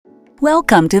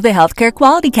Welcome to the Healthcare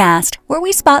Quality Cast, where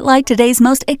we spotlight today's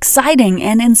most exciting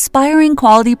and inspiring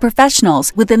quality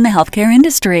professionals within the healthcare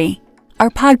industry.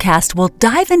 Our podcast will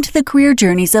dive into the career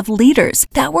journeys of leaders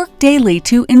that work daily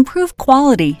to improve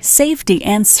quality, safety,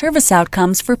 and service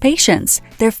outcomes for patients,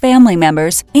 their family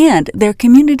members, and their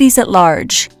communities at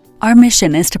large. Our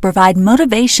mission is to provide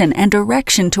motivation and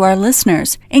direction to our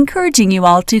listeners, encouraging you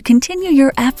all to continue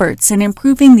your efforts in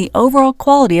improving the overall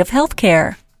quality of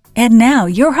healthcare. And now,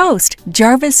 your host,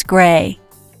 Jarvis Gray.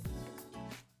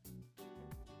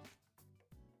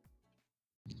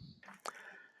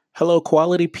 Hello,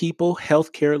 quality people,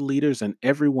 healthcare leaders, and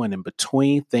everyone in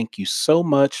between. Thank you so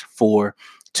much for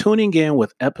tuning in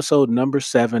with episode number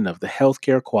 7 of the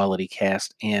Healthcare Quality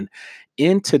Cast. And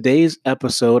in today's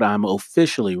episode, I'm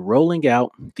officially rolling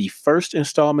out the first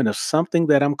installment of something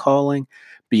that I'm calling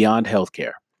Beyond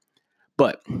Healthcare.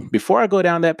 But before I go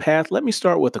down that path, let me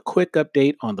start with a quick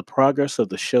update on the progress of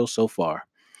the show so far.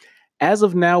 As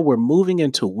of now, we're moving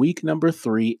into week number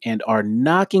 3 and are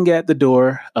knocking at the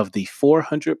door of the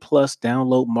 400 plus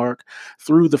download mark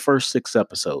through the first 6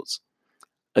 episodes.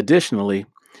 Additionally,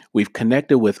 we've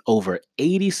connected with over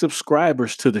 80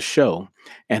 subscribers to the show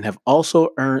and have also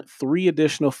earned 3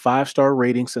 additional 5-star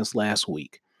ratings since last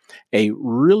week. A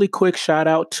really quick shout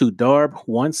out to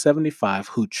Darb175,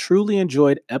 who truly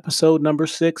enjoyed episode number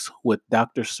 6 with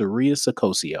Dr. Surya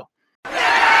Sakosio.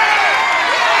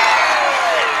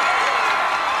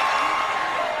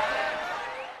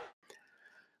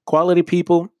 Quality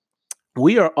people,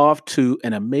 we are off to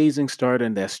an amazing start,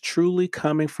 and that's truly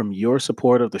coming from your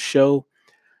support of the show.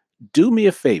 Do me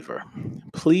a favor,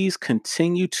 please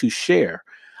continue to share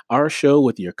our show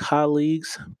with your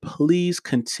colleagues. Please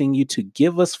continue to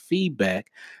give us feedback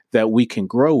that we can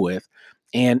grow with.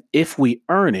 And if we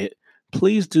earn it,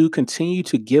 please do continue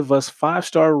to give us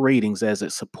 5-star ratings as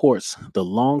it supports the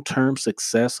long-term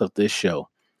success of this show.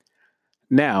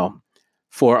 Now,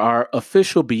 for our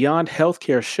official Beyond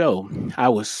Healthcare show, I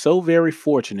was so very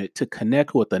fortunate to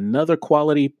connect with another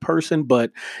quality person,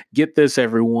 but get this,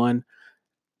 everyone.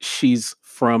 She's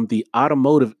from the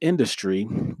automotive industry,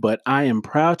 but I am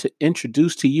proud to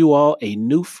introduce to you all a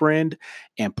new friend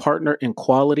and partner in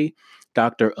quality,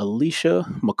 Dr. Alecia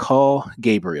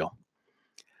Gabriel.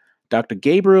 Dr.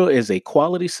 Gabriel is a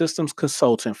quality systems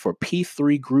consultant for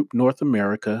P3 Group North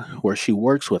America, where she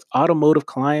works with automotive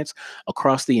clients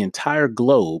across the entire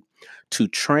globe to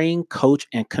train, coach,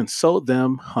 and consult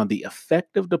them on the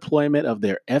effective deployment of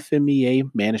their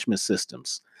FMEA management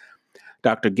systems.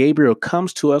 Dr. Gabriel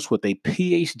comes to us with a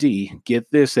Ph.D.,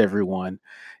 get this everyone,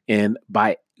 in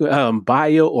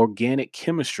bioorganic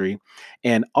chemistry,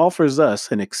 and offers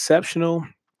us an exceptional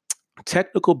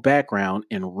technical background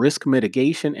in risk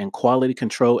mitigation and quality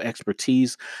control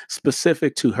expertise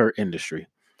specific to her industry.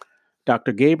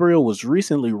 Dr. Gabriel was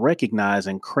recently recognized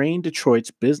in Crane Detroit's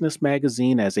Business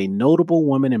Magazine as a notable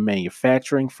woman in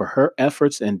manufacturing for her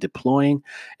efforts in deploying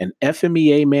an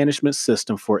FMEA management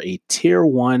system for a Tier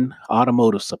 1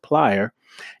 automotive supplier.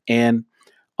 And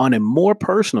on a more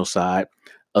personal side,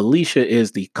 Alecia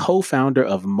is the co-founder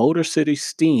of Motor City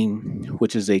Steam,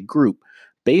 which is a group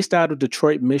based out of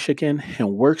Detroit, Michigan,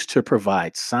 and works to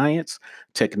provide science,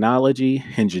 technology,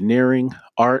 engineering,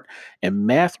 art, and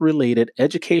math-related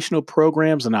educational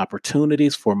programs and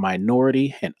opportunities for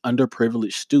minority and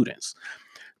underprivileged students.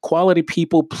 Quality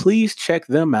people, please check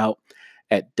them out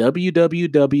at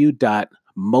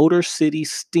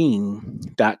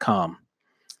www.motorcitysteam.com.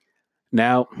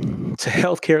 Now, to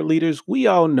healthcare leaders, we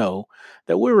all know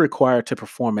that we're required to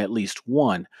perform at least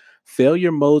one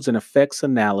failure modes and effects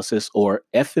analysis, or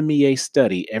FMEA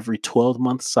study, every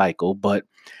 12-month cycle, but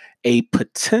a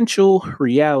potential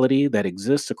reality that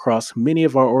exists across many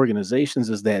of our organizations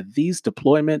is that these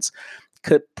deployments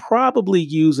could probably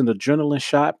use an adrenaline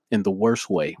shot in the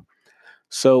worst way.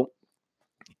 So,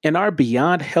 in our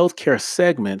Beyond Healthcare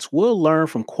segments, we'll learn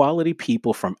from quality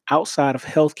people from outside of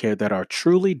healthcare that are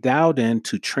truly dialed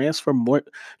into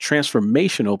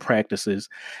transformational practices,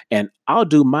 and I'll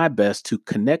do my best to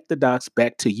connect the dots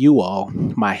back to you all,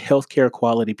 my healthcare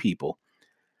quality people.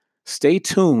 Stay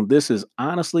tuned. This is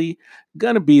honestly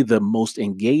going to be the most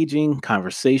engaging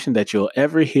conversation that you'll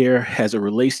ever hear as it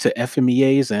relates to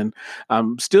FMEAs, and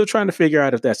I'm still trying to figure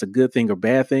out if that's a good thing or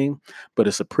bad thing, but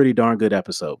it's a pretty darn good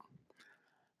episode.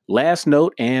 Last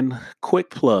note and quick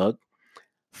plug,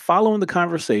 following the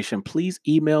conversation, please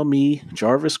email me,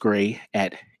 Jarvis Gray,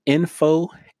 at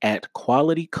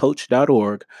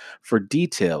info@qualitycoach.org for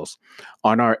details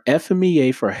on our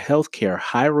FMEA for Healthcare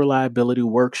High Reliability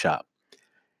Workshop.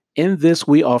 In this,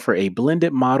 we offer a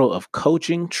blended model of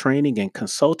coaching, training, and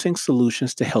consulting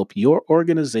solutions to help your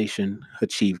organization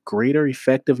achieve greater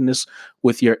effectiveness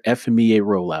with your FMEA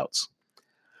rollouts.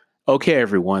 Okay,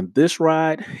 everyone, this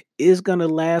ride is going to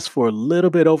last for a little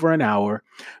bit over an hour,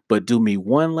 but do me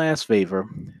one last favor.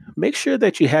 Make sure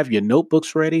that you have your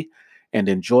notebooks ready and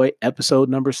enjoy episode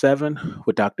number 7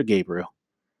 with Dr. Gabriel.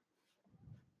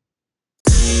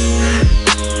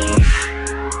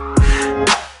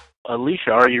 Alecia,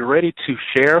 are you ready to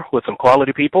share with some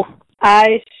quality people?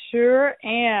 I sure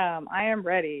am. I am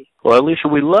ready. Well,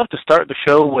 Alecia, we love to start the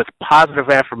show with positive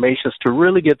affirmations to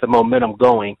really get the momentum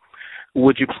going.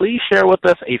 Would you please share with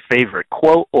us a favorite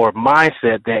quote or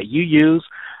mindset that you use,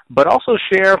 but also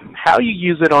share how you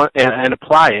use it on and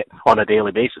apply it on a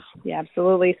daily basis? Yeah,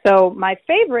 absolutely. So my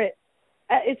favorite,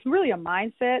 it's really a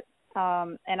mindset,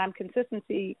 and I'm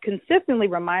consistently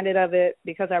reminded of it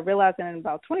because I realized in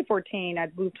about 2014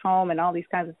 I'd moved home and all these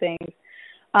kinds of things.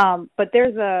 But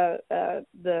there's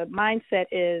the mindset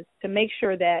is to make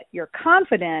sure that you're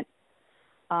confident,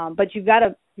 but you've got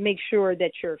to make sure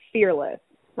that you're fearless.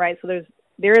 Right. So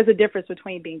there is a difference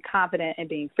between being confident and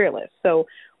being fearless. So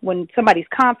when somebody's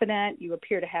confident, you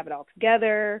appear to have it all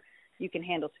together. You can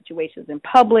handle situations in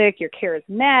public. You're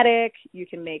charismatic. You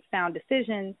can make sound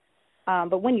decisions.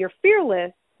 But when you're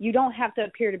fearless, you don't have to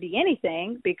appear to be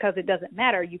anything because it doesn't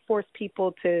matter. You force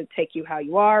people to take you how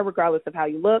you are, regardless of how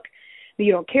you look.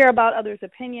 You don't care about others'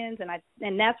 opinions.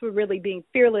 And that's what really being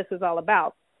fearless is all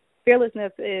about.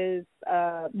 Fearlessness is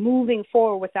moving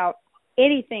forward without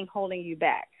anything holding you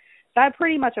back. So I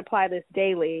pretty much apply this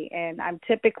daily, and I'm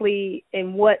typically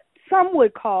in what some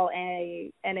would call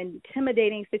an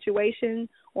intimidating situation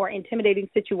or intimidating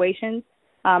situations.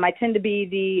 I tend to be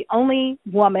the only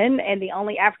woman and the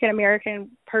only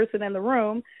African-American person in the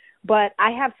room, but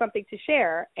I have something to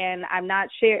share, and I'm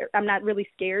not really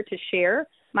scared to share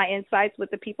my insights with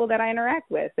the people that I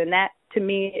interact with. And that, to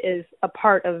me, is a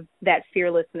part of that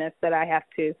fearlessness that I have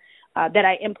to, that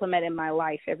I implement in my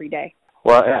life every day.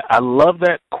 Well, I love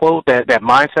that quote, that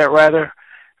mindset rather,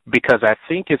 because I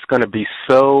think it's going to be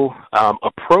so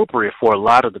appropriate for a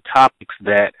lot of the topics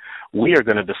that we are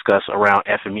going to discuss around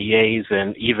FMEAs,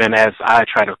 and even as I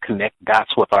try to connect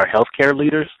dots with our healthcare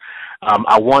leaders,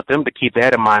 I want them to keep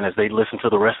that in mind as they listen to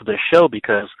the rest of this show,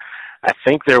 because I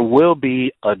think there will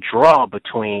be a draw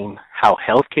between how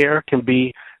healthcare can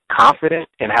be confident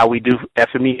in how we do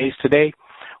FMEAs today,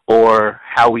 or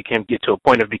how we can get to a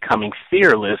point of becoming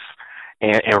fearless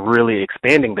and really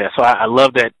expanding that. So I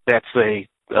love that that's an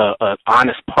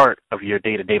honest part of your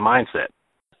day-to-day mindset.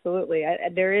 Absolutely.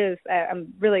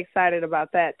 I'm really excited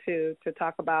about that, too, to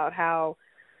talk about how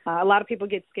a lot of people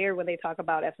get scared when they talk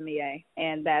about FMEA,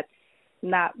 and that's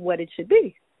not what it should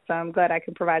be. So I'm glad I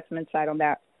can provide some insight on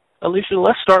that. Alecia,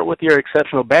 let's start with your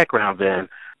exceptional background then.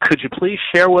 Could you please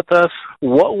share with us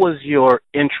what was your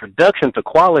introduction to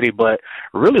quality, but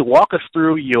really walk us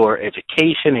through your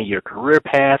education and your career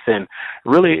path, and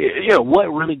really, what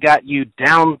really got you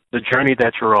down the journey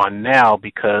that you're on now?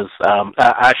 Because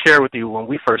I shared with you when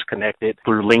we first connected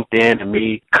through LinkedIn and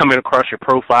me coming across your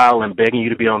profile and begging you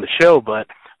to be on the show, but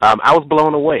I was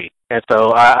blown away. And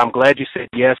so I'm glad you said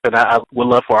yes, and I would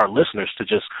love for our listeners to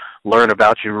just learn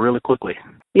about you really quickly.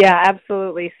 Yeah,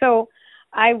 absolutely. So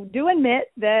I do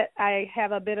admit that I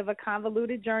have a bit of a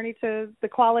convoluted journey to the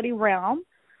quality realm,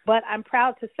 but I'm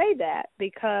proud to say that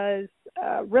because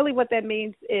really what that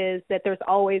means is that there's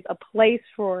always a place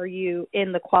for you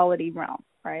in the quality realm,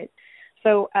 right?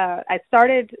 So I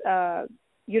started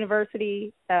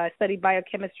university, studied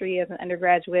biochemistry as an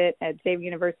undergraduate at Xavier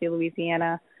University of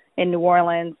Louisiana in New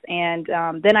Orleans, and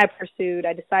then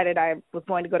I decided I was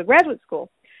going to go to graduate school.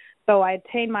 So I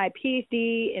obtained my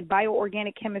Ph.D. in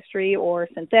bioorganic chemistry or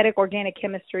synthetic organic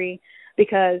chemistry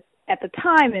because at the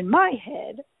time in my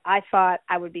head, I thought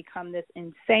I would become this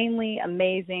insanely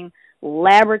amazing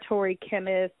laboratory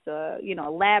chemist, a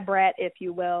lab rat, if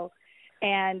you will.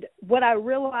 And what I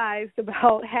realized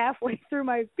about halfway through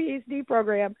my Ph.D.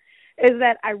 program is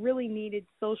that I really needed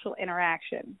social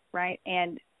interaction, right?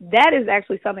 And that is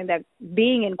actually something that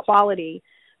being in quality,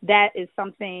 that is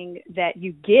something that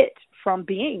you get from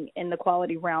being in the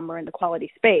quality realm or in the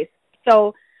quality space.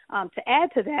 So to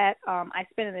add to that, I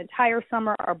spent an entire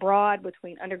summer abroad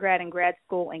between undergrad and grad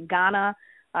school in Ghana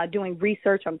doing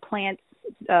research on plants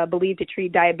believed to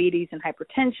treat diabetes and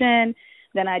hypertension.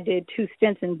 Then I did 2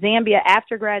 stints in Zambia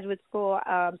after graduate school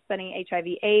studying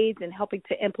HIV/AIDS and helping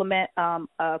to implement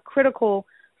a critical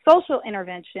social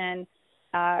intervention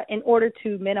in order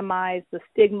to minimize the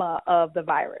stigma of the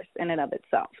virus in and of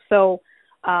itself. So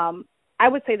I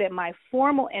would say that my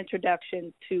formal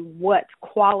introduction to what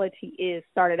quality is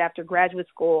started after graduate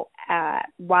school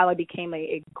while I became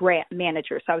a grant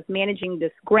manager. So I was managing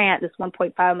this grant, this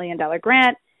 $1.5 million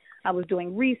grant. I was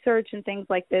doing research and things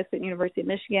like this at University of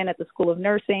Michigan at the School of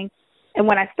Nursing. And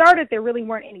when I started, there really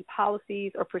weren't any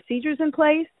policies or procedures in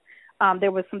place.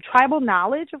 There was some tribal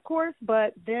knowledge, of course,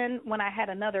 but then when I had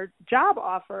another job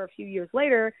offer a few years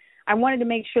later, I wanted to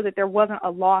make sure that there wasn't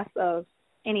a loss of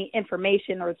any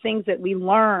information or things that we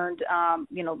learned,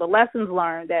 the lessons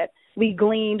learned that we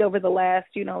gleaned over the last,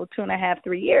 2.5,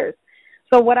 3 years.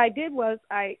 So what I did was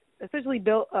I essentially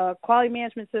built a quality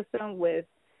management system with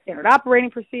standard operating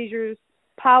procedures,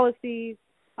 policies,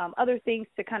 other things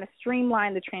to kind of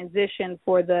streamline the transition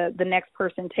for the next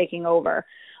person taking over.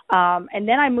 And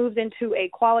then I moved into a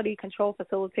quality control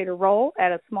facilitator role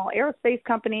at a small aerospace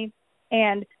company.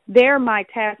 And there my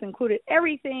tasks included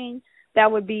everything that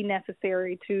would be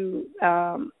necessary to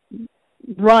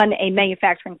run a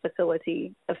manufacturing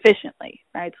facility efficiently,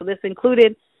 right? So this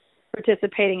included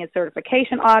participating in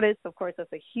certification audits. Of course,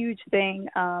 that's a huge thing,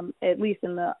 at least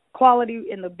in the quality,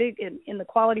 in the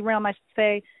quality realm, I should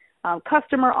say.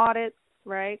 Customer audits,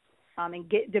 right?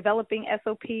 And developing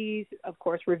SOPs, of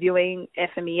course, reviewing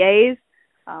FMEAs,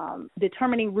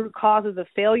 determining root causes of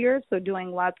failures, so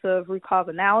doing lots of root cause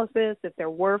analysis if there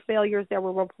were failures that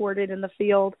were reported in the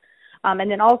field,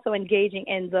 and then also engaging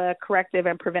in the corrective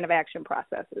and preventive action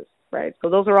processes, right? So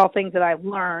those are all things that I've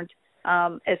learned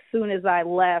as soon as I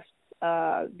left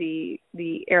the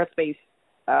aerospace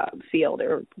field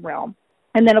or realm.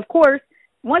 And then, of course,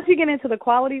 once you get into the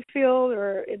quality field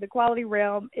or in the quality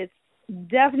realm, it's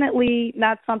definitely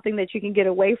not something that you can get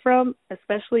away from,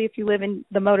 especially if you live in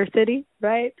the Motor City,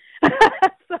 right?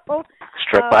 So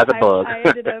struck by the bug. I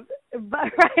ended up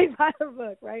right by the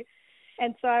book, right?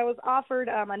 And so I was offered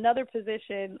another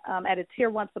position at a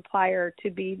Tier 1 supplier to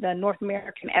be the North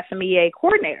American FMEA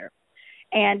coordinator.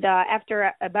 And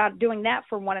after about doing that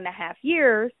for 1.5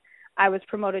 years, I was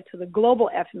promoted to the global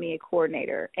FMEA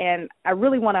coordinator. And I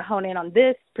really want to hone in on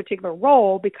this particular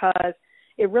role because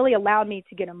it really allowed me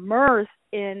to get immersed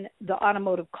in the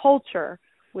automotive culture,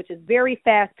 which is very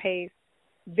fast-paced,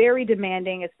 very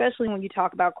demanding, especially when you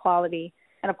talk about quality.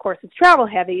 And, of course, it's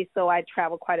travel-heavy, so I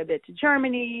traveled quite a bit to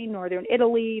Germany, northern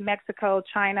Italy, Mexico,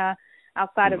 China,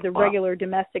 outside of the regular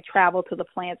domestic travel to the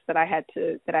plants that I had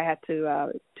to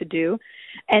do.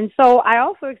 And so I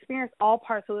also experienced all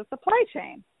parts of the supply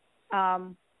chain. I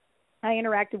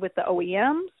interacted with the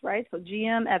OEMs, right, so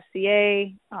GM,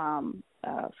 FCA,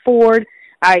 Ford.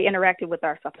 I interacted with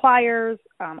our suppliers,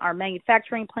 our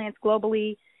manufacturing plants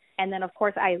globally, and then, of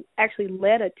course, I actually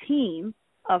led a team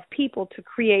of people to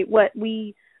create what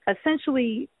we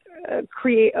essentially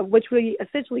created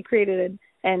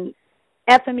an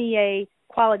FMEA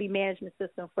quality management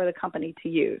system for the company to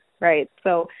use, right?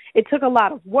 So it took a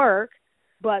lot of work,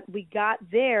 but we got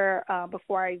there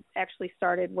before I actually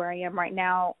started where I am right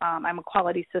now. I'm a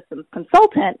quality systems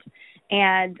consultant,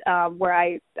 and where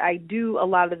I do a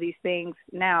lot of these things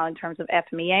now in terms of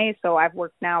FMEA. So I've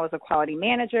worked now as a quality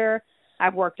manager.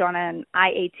 I've worked on an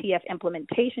IATF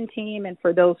implementation team, and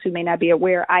for those who may not be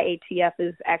aware, IATF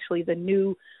is actually the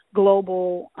new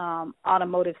global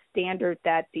automotive standard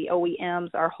that the OEMs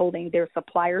are holding their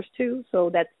suppliers to. So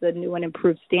that's the new and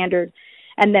improved standard.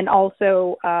 And then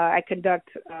also I conduct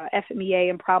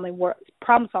FMEA and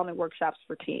problem-solving workshops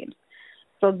for teams.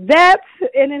 So that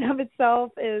in and of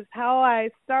itself is how I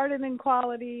started in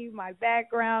quality, my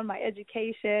background, my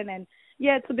education. And,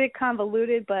 yeah, it's a bit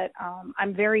convoluted, but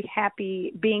I'm very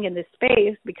happy being in this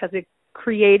space because it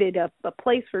created a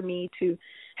place for me to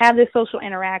have this social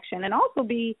interaction and also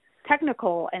be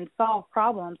technical and solve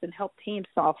problems and help teams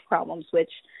solve problems,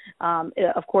 which,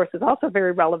 of course, is also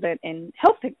very relevant in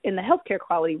the healthcare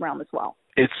quality realm as well.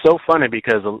 It's so funny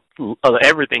because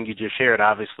everything you just shared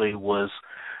obviously was,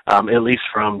 at least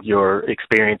from your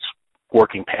experience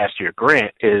working past your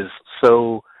grant, is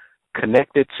so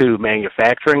connected to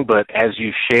manufacturing. But as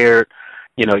you shared,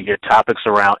 your topics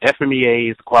around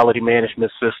FMEAs, quality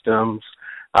management systems,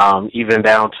 even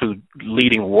down to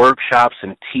leading workshops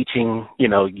and teaching,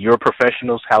 your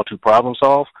professionals how to problem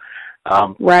solve.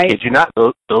 Right. Kid you not,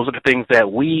 those are the things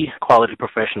that we quality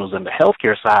professionals in the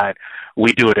healthcare side,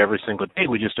 we do it every single day.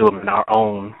 We just do them in our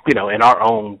own, in our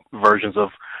own versions of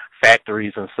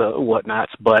factories and so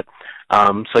whatnots. But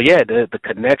the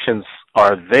connections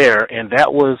are there, and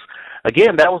that was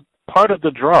part of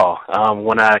the draw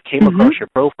when I came across your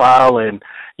profile and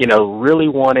really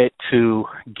wanted to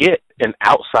get an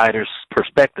outsider's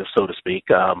perspective, so to speak.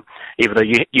 Even though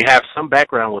you have some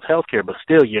background with healthcare, but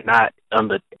still you're not on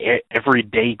the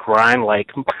everyday grind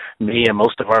like me and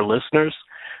most of our listeners.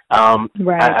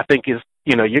 Right. I think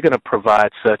you're going to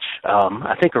provide such,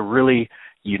 I think, a really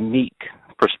unique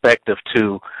perspective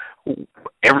to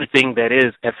everything that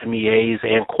is FMEAs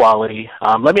and quality.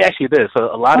 Let me ask you this: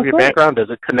 a lot of your background, does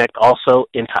it connect also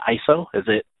into ISO?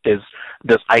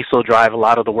 Does ISO drive a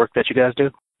lot of the work that you guys do?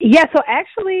 Yeah, so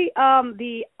actually,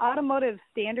 the automotive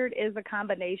standard is a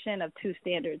combination of two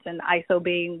standards, and ISO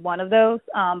being one of those.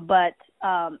 But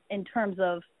in terms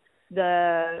of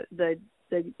the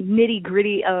nitty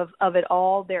gritty of it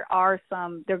all, there are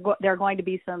going to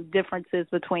be some differences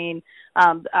between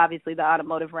obviously the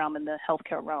automotive realm and the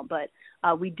healthcare realm. But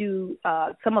we do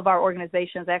some of our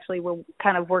organizations, actually, we're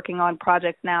kind of working on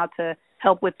projects now to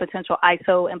help with potential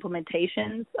ISO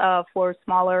implementations for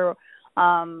smaller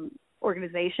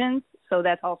organizations. So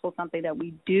that's also something that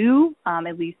we do,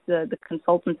 at least the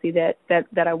consultancy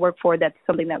that I work for, that's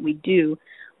something that we do.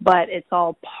 But it's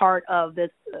all part of this,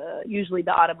 usually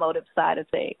the automotive side of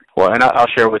things. Well, and I'll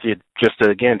share with you just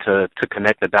to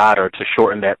connect the dot or to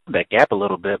shorten that gap a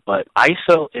little bit. But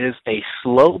ISO is a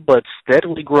slow but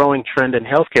steadily growing trend in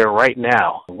healthcare right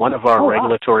now. One of our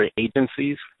regulatory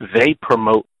agencies, they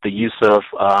promote the use of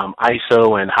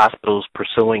ISO and hospitals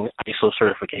pursuing ISO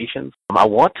certifications. I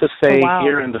want to say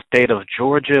here in the state of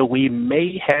Georgia, we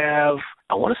may have,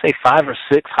 I want to say 5 or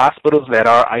 6 hospitals that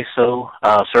are ISO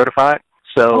certified.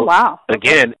 So,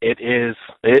 again, it's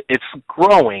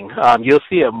growing. You'll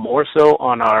see it more so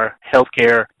on our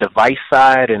healthcare device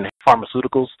side and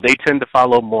pharmaceuticals. They tend to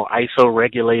follow more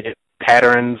ISO-regulated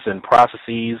patterns and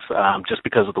processes just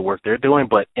because of the work they're doing.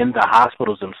 But in the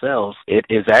hospitals themselves, it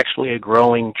is actually a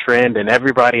growing trend, and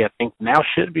everybody, I think, now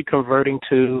should be converting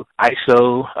to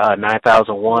ISO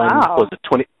 9001. Was it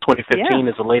 2015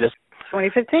 is the latest?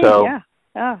 2015, so,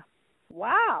 yeah.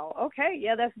 Wow. Okay.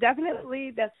 Yeah, that's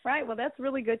right. Well, that's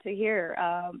really good to hear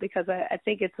because I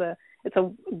think it's a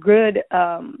good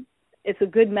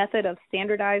method of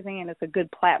standardizing, and it's a good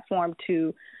platform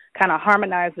to kind of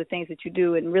harmonize the things that you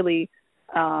do and really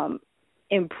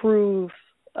improve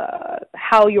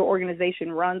how your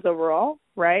organization runs overall,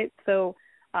 right? So,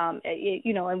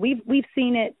 and we've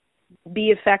seen it be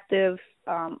effective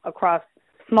across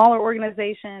smaller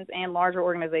organizations and larger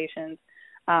organizations.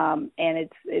 And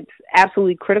it's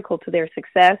absolutely critical to their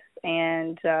success.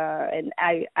 And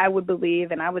I would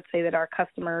believe, and I would say that our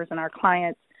customers and our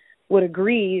clients would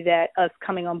agree that us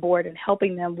coming on board and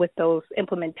helping them with those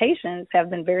implementations have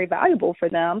been very valuable for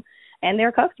them and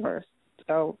their customers.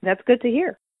 So that's good to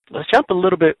hear. Let's jump a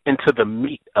little bit into the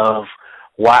meat of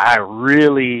why I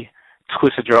really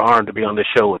twisted your arm to be on the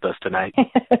show with us tonight.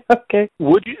 Okay.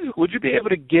 Would you be able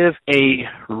to give a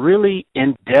really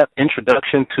in-depth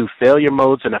introduction to failure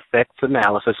modes and effects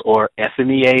analysis, or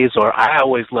FMEAs, or I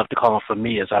always love to call them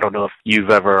FMEAs. I don't know if you've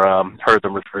ever heard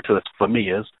them referred to as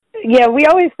FMEAs. Yeah, we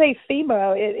always say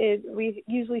FEMA. We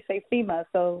usually say FEMA,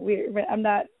 so I'm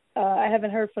not. I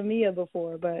haven't heard FMEA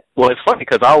before, but well, it's funny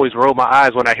because I always roll my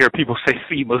eyes when I hear people say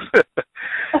FEMAs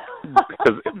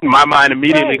because my mind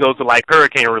immediately goes to like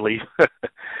hurricane relief.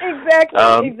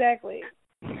 Exactly.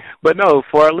 But no,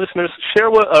 for our listeners, share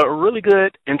a really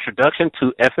good introduction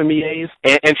to FMEAs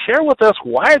and share with us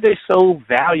why are they so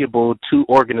valuable to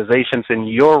organizations in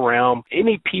your realm.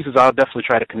 Any pieces, I'll definitely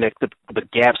try to connect the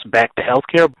gaps back to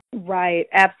healthcare. Right,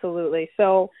 absolutely.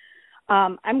 So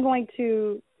I'm going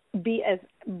to be as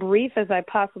brief as I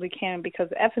possibly can because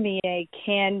FMEA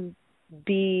can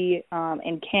be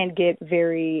and can get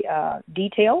very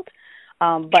detailed.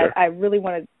 But sure. I really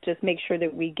want to just make sure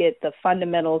that we get the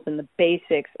fundamentals and the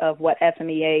basics of what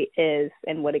FMEA is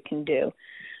and what it can do.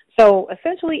 So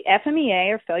essentially,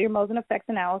 FMEA, or Failure Modes and Effects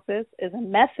Analysis, is a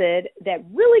method that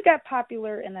really got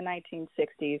popular in the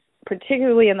 1960s,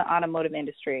 particularly in the automotive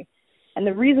industry. And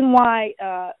the reason why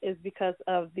is because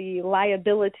of the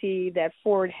liability that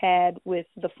Ford had with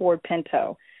the Ford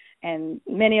Pinto. And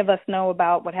many of us know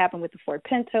about what happened with the Ford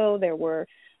Pinto. There were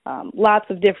lots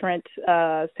of different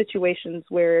situations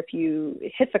where if you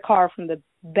hit the car from the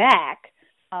back,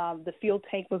 the fuel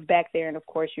tank was back there, and of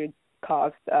course you'd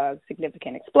caused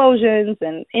significant explosions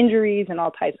and injuries and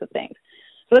all types of things.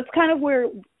 So that's kind of where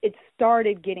it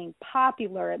started getting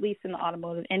popular, at least in the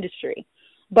automotive industry.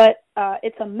 But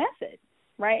it's a method,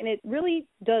 right? And it really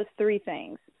does three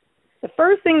things. The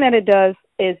first thing that it does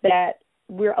is that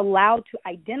we're allowed to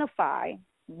identify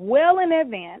well in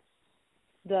advance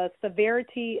the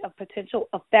severity of potential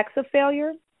effects of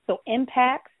failure, so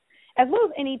impacts, as well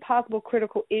as any possible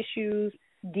critical issues,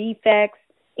 defects,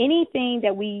 anything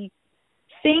that we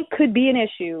think could be an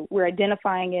issue, we're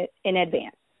identifying it in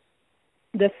advance.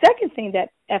 The second thing that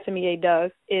FMEA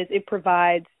does is it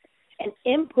provides an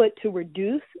input to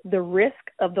reduce the risk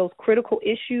of those critical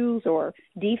issues or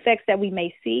defects that we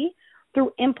may see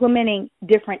through implementing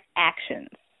different actions,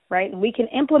 right? And we can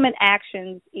implement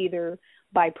actions either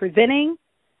by preventing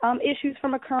issues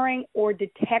from occurring or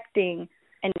detecting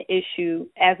an issue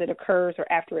as it occurs or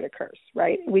after it occurs,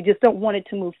 right? We just don't want it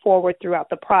to move forward throughout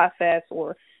the process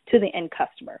or to the end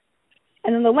customer.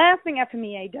 And then the last thing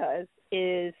FMEA does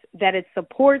is that it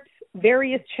supports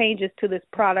various changes to this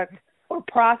product or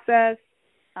process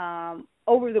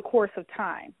over the course of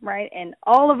time, right? And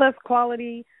all of us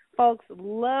quality folks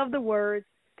love the words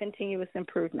continuous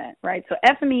improvement, right? So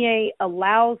FMEA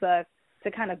allows us to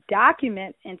kind of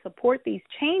document and support these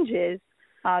changes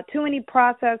to any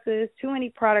processes, to any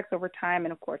products over time,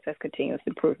 and of course, that's continuous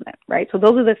improvement, right? So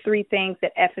those are the three things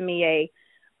that FMEA,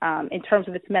 in terms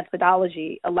of its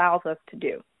methodology, allows us to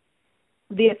do.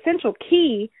 The essential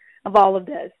key of all of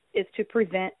this is to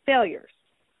prevent failures,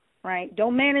 right?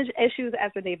 Don't manage issues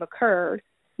after they've occurred.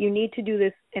 You need to do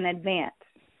this in advance,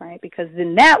 right? Because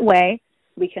in that way,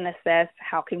 we can assess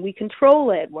how can we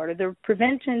control it? What are the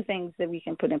prevention things that we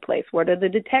can put in place? What are the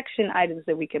detection items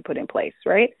that we can put in place,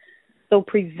 right? So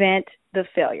prevent the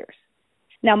failures.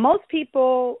 Now, most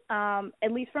people,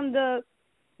 at least from the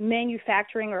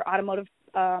manufacturing or automotive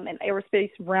and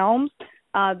aerospace realms,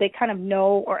 they kind of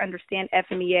know or understand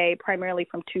FMEA primarily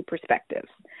from two perspectives.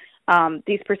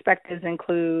 These perspectives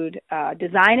include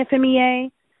design FMEA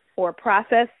or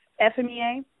process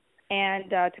FMEA. And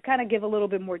to kind of give a little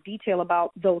bit more detail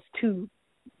about those two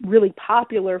really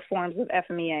popular forms of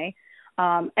FMEA,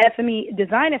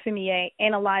 design FMEA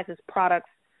analyzes products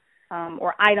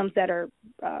or items that are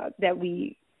that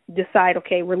we decide,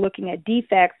 okay, we're looking at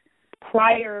defects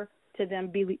prior to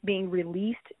them being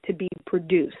released to be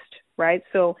produced, right?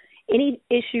 So any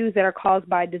issues that are caused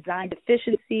by design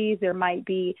deficiencies, there might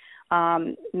be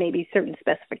maybe certain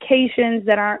specifications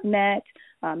that aren't met,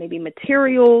 maybe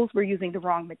materials, we're using the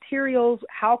wrong materials.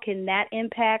 How can that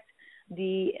impact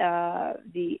the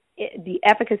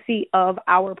efficacy of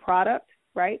our product,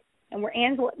 right? And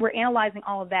we're analyzing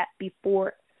all of that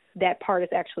before that part is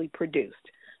actually produced.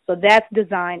 So that's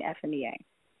design FMEA.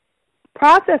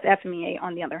 Process FMEA,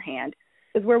 on the other hand,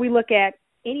 is where we look at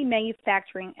any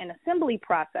manufacturing and assembly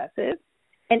processes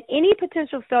and any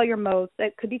potential failure modes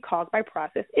that could be caused by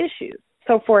process issues.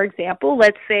 So, for example,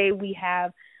 let's say we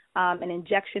have an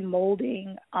injection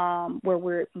molding where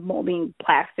we're molding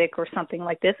plastic or something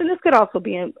like this. And this could also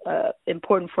be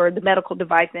important for the medical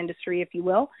device industry, if you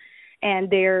will. And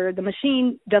the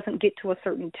machine doesn't get to a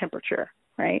certain temperature,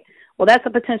 right? Well, that's a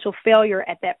potential failure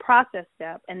at that process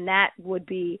step, and that would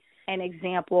be an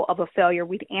example of a failure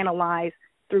we'd analyze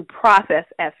through process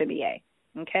FMEA.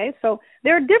 Okay, so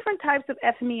there are different types of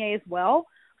FMEA as well,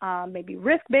 maybe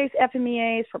risk-based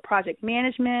FMEAs for project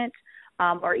management,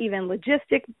 or even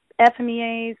logistic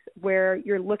FMEAs where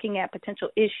you're looking at potential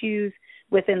issues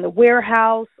within the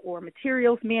warehouse or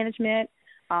materials management.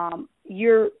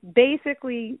 You're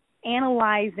basically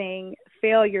analyzing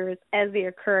failures as they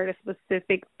occur at a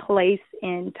specific place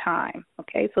in time.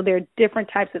 Okay, so there are different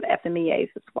types of FMEAs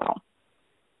as well.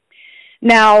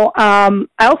 Now,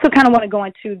 I also kind of want to go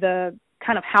into the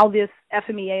kind of how this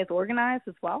FMEA is organized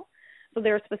as well. So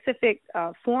there are specific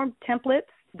form templates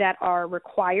that are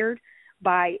required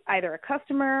by either a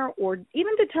customer or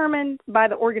even determined by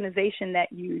the organization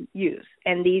that you use.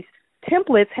 And these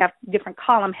templates have different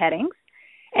column headings.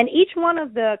 And each one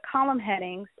of the column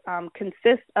headings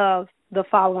consists of the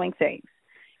following things: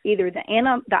 either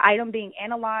the item being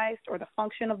analyzed or the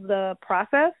function of the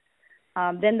process,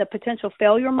 then the potential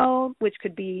failure mode, which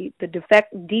could be the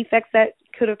defects that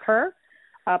could occur,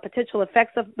 potential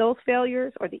effects of those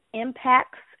failures or the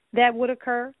impacts that would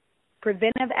occur,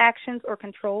 preventive actions or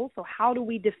controls. So how do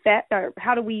we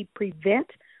prevent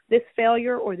this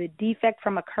failure or the defect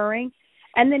from occurring?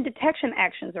 And then detection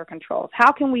actions or controls.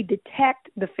 How can we detect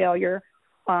the failure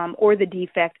or the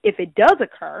defect if it does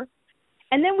occur?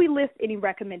 And then we list any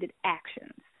recommended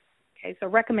actions. Okay, so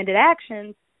recommended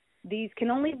actions, these can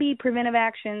only be preventive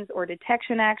actions or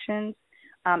detection actions,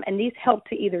 and these help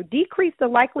to either decrease the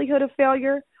likelihood of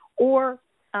failure or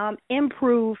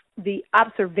improve the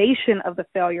observation of the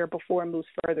failure before it moves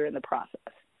further in the process.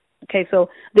 Okay, so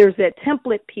there's that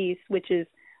template piece, which is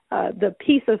the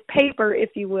piece of paper,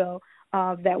 if you will,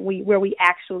 where we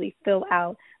actually fill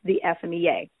out the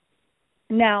FMEA.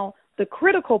 Now, the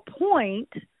critical point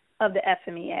of the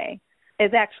FMEA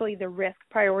is actually the risk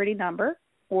priority number,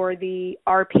 or the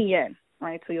RPN,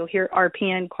 right? So you'll hear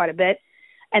RPN quite a bit.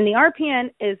 And the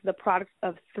RPN is the product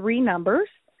of three numbers.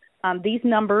 These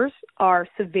numbers are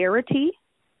severity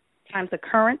times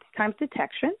occurrence times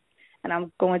detection. And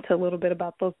I'm going to a little bit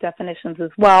about those definitions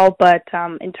as well. But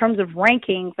in terms of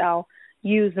rankings, I'll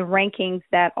use the rankings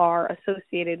that are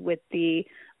associated with the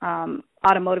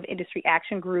Automotive Industry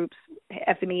Action Group's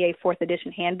FMEA 4th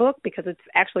edition handbook, because it's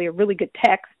actually a really good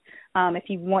text. If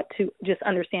you want to just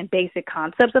understand basic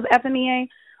concepts of FMEA,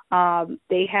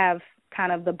 they have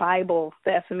kind of the Bible,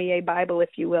 the FMEA Bible, if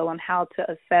you will, on how to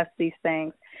assess these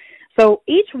things. So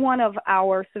each one of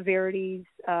our severities,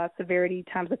 severity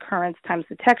times occurrence times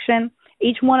detection,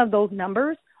 each one of those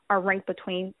numbers are ranked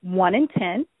between 1 and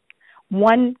 10,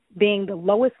 1 being the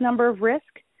lowest number of risk,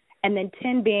 and then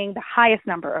 10 being the highest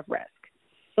number of risk.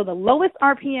 So the lowest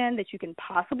RPN that you can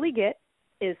possibly get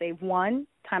is a 1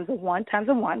 times a 1 times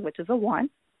a 1, which is a 1,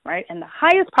 right? And the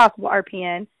highest possible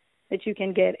RPN that you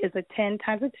can get is a 10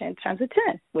 times a 10 times a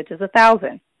 10, which is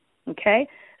 1,000, okay?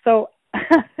 So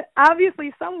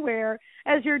obviously somewhere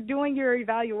as you're doing your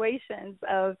evaluations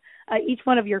of each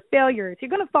one of your failures, you're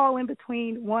going to fall in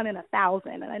between 1 and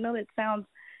 1,000. And I know that sounds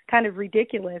kind of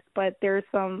ridiculous, but there's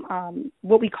some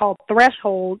what we call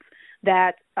thresholds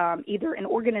that either an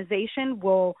organization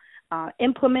will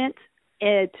implement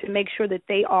to make sure that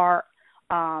they are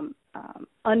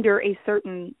under a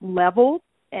certain level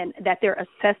and that they're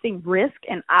assessing risk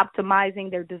and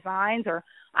optimizing their designs or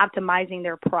optimizing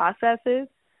their processes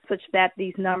such that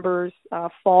these numbers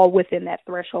fall within that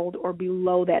threshold or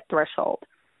below that threshold.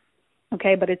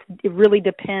 Okay, but it really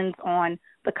depends on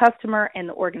the customer and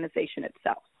the organization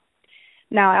itself.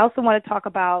 Now, I also want to talk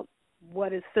about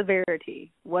what is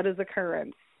severity, what is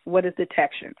occurrence, what is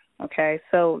detection. Okay,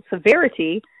 so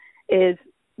severity is,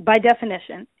 by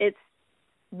definition, it's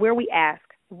where we ask,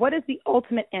 what is the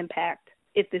ultimate impact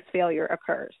if this failure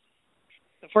occurs?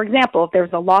 For example, if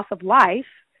there's a loss of life,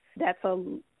 that's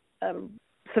a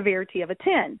severity of a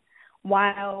 10.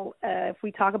 While if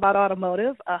we talk about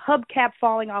automotive, a hubcap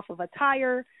falling off of a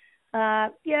tire,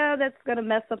 that's going to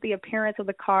mess up the appearance of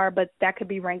the car, but that could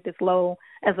be ranked as low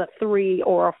as a 3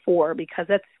 or a 4 because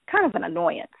that's kind of an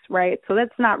annoyance, right? So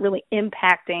that's not really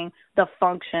impacting the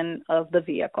function of the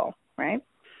vehicle, right?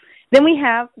 Then we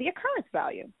have the occurrence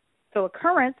value. So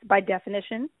occurrence, by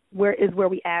definition, where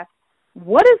we ask,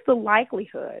 what is the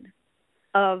likelihood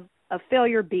of a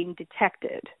failure being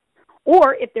detected?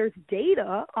 Or if there's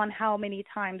data on how many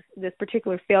times this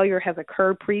particular failure has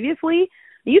occurred previously,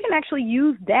 you can actually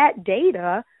use that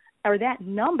data or that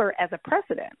number as a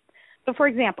precedent. So, for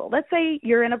example, let's say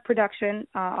you're in a production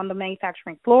on the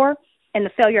manufacturing floor and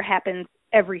the failure happens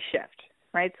every shift,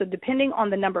 right? So depending on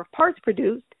the number of parts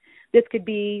produced, this could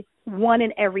be 1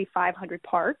 in every 500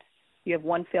 parts. You have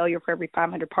 1 failure for every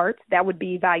 500 parts. That would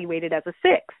be evaluated as a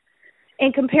 6.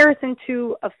 In comparison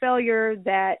to a failure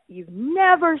that you've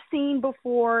never seen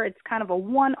before, it's kind of a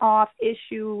one-off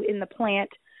issue in the plant,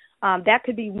 that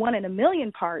could be 1 in a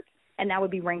million parts, and that would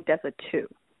be ranked as a 2,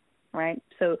 right?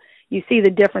 So you see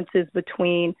the differences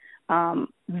between the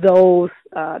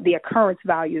occurrence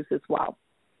values as well.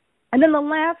 And then the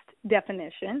last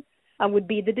definition would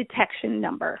be the detection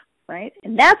number, right?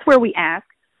 And that's where we ask,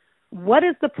 what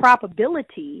is the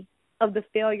probability of the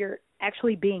failure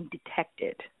actually being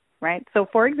detected, right? So,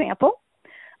 for example,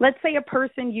 let's say a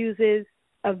person uses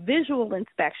a visual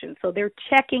inspection. So they're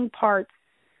checking parts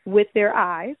with their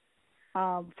eyes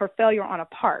for failure on a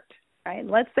part, right?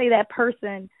 Let's say that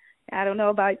person, I don't know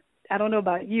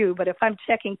about you, but if I'm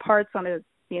checking parts on a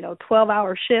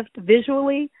 12-hour shift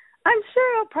visually, I'm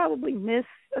sure I'll probably miss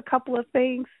a couple of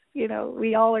things.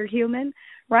 We all are human,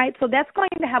 right? So that's going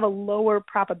to have a lower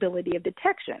probability of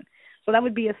detection. So that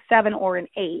would be a 7 or an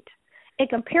 8. In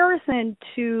comparison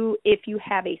to if you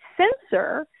have a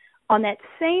sensor on that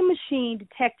same machine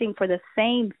detecting for the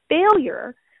same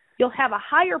failure, you'll have a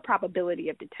higher probability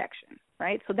of detection,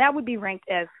 right? So that would be ranked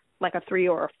as like a 3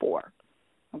 or a 4,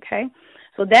 okay?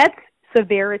 So that's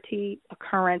severity,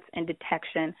 occurrence, and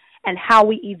detection, and how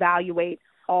we evaluate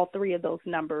all 3 of those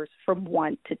numbers from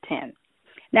 1 to 10.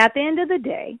 Now, at the end of the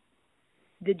day,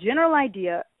 the general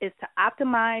idea is to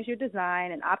optimize your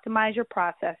design and optimize your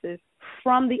processes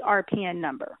from the RPN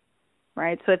number,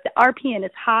 right? So if the RPN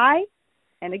is high,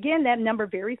 and again, that number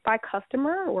varies by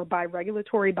customer or by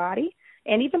regulatory body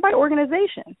and even by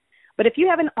organization. But if you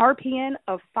have an RPN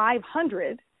of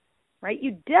 500, right,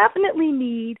 you definitely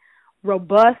need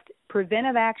robust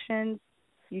preventive actions.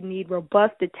 You need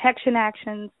robust detection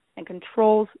actions and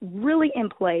controls really in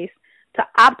place to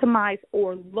optimize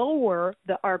or lower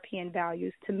the RPN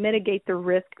values to mitigate the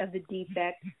risk of the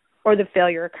defect or the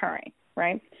failure occurring,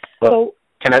 right? Well,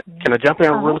 can I jump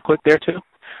in real quick there too?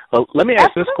 Well, let me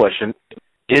ask this question.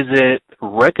 Is it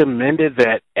recommended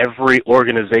that every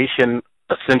organization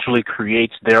essentially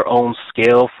creates their own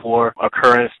scale for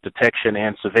occurrence, detection,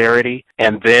 and severity,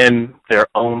 and then their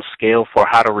own scale for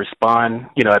how to respond,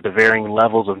 at the varying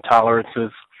levels of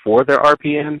tolerances for their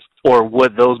RPNs, or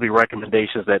would those be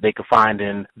recommendations that they could find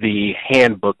in the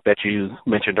handbook that you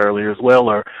mentioned earlier as well?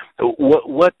 Or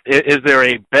what is there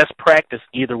a best practice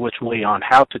either which way on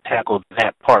how to tackle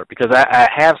that part? Because I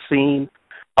have seen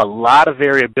a lot of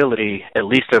variability, at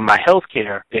least in my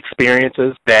healthcare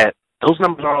experiences, that those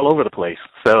numbers are all over the place.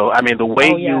 So, I mean, the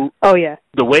way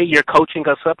the way you're coaching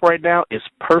us up right now is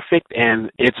perfect,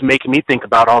 and it's making me think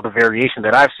about all the variation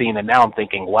that I've seen, and now I'm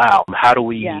thinking, wow, how do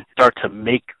we start to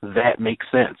make that make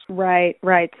sense? Right.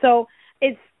 So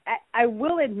I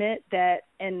will admit that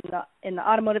in the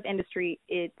automotive industry,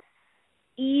 it's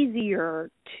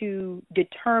easier to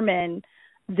determine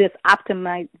this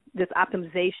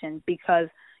optimization because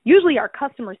usually our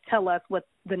customers tell us what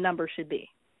the number should be,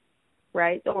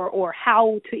 right? Or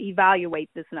how to evaluate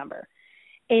this number.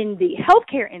 In the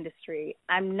healthcare industry,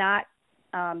 I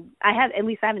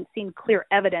haven't seen clear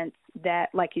evidence that,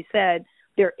 like you said,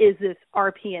 there is this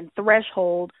RPN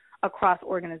threshold across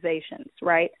organizations,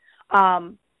 right?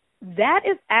 That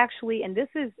is actually, and this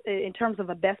is in terms of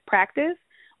a best practice,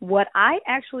 what I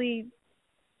actually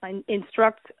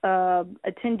instruct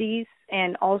attendees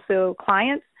and also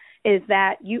clients is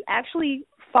that you actually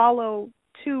follow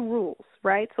two rules,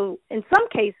 right? So in some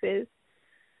cases,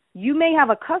 you may have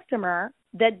a customer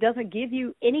that doesn't give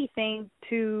you anything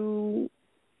to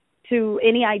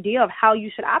any idea of how you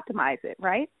should optimize it,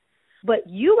 right? But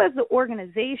you as the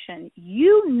organization,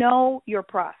 you know your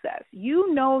process,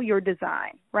 you know your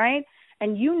design, right?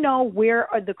 And you know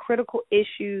where are the critical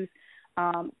issues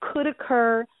could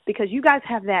occur because you guys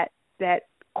have that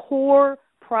core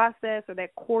process or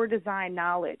that core design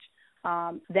knowledge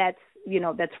that's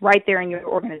right there in your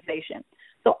organization.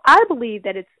 So I believe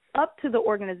that it's up to the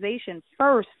organization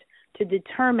first to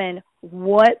determine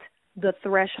what the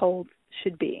threshold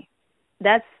should be.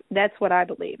 That's what I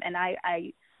believe. And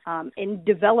I in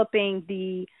developing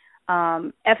the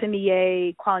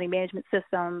FMEA quality management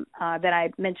system that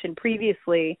I mentioned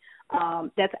previously,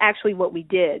 that's actually what we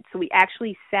did. So we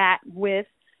actually sat with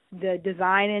the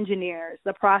design engineers,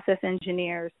 the process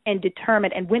engineers, and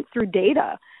determined and went through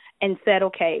data and said,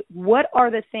 okay, what are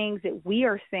the things that we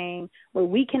are seeing where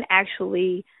we can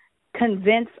actually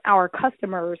convince our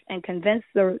customers and convince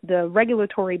the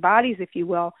regulatory bodies, if you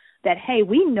will, that, hey,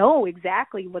 we know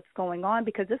exactly what's going on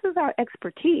because this is our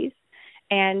expertise.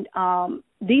 And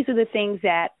these are the things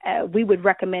that we would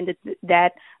recommend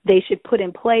that they should put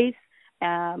in place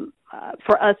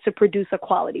for us to produce a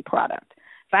quality product.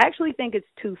 So I actually think it's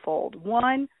twofold.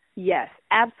 One, yes,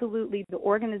 absolutely, the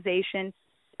organization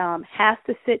has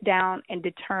to sit down and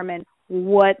determine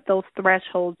what those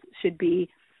thresholds should be.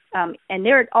 And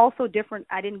there are also different,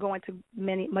 I didn't go into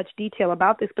much detail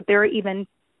about this, but there are even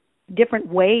different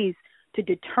ways to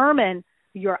determine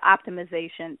your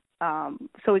optimization.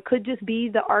 So it could just be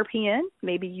the RPN.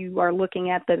 Maybe you are looking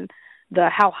at the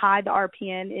how high the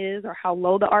RPN is or how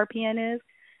low the RPN is.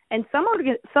 And some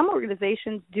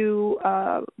organizations do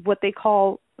what they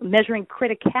call measuring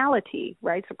criticality,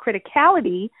 right? So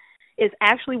criticality is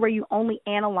actually where you only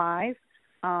analyze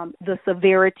the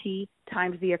severity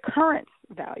times the occurrence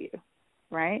value,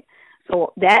 right?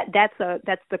 So that's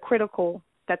the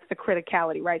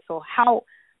criticality, right? So how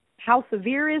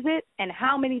severe is it and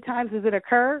how many times does it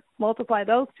occur? Multiply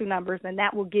those two numbers, and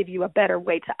that will give you a better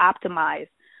way to optimize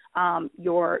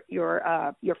your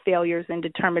failures and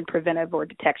determine preventive or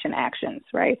detection actions,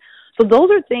 right? So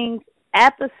those are things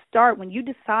at the start when you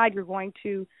decide you're going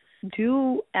to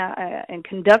do and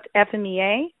conduct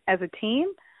FMEA as a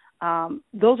team.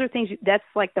 Those are things that's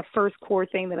like the first core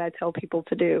thing that I tell people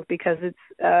to do because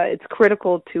it's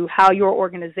critical to how your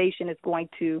organization is going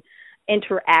to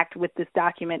interact with this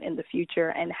document in the future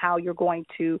and how you're going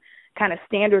to kind of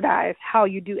standardize how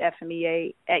you do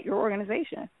FMEA at your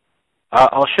organization.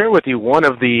 I'll share with you one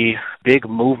of the big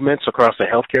movements across the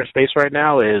healthcare space right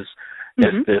now is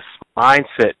this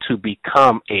mindset to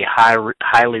become a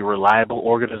highly reliable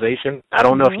organization. I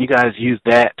don't know if you guys use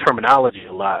that terminology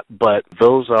a lot, but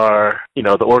those are,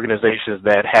 the organizations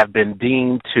that have been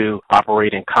deemed to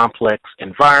operate in complex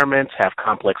environments, have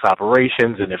complex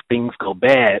operations, and if things go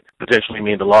bad, potentially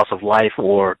mean the loss of life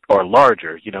or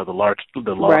larger, the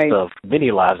loss of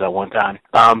many lives at one time.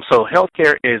 So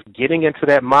healthcare is getting into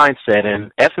that mindset,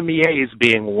 and FMEA is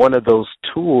being one of those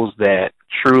tools that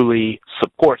truly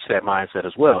supports that mindset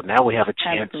as well. Now we have a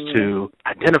chance Absolutely. to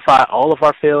identify all of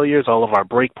our failures, all of our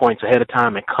break points ahead of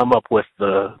time, and come up with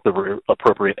the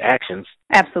appropriate actions.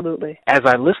 Absolutely. As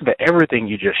I listen to everything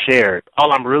you just shared,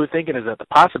 all I'm really thinking is that the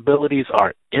possibilities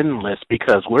are endless,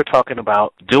 because we're talking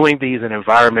about doing these in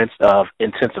environments of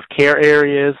intensive care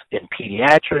areas, in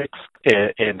pediatrics,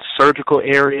 in surgical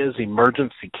areas,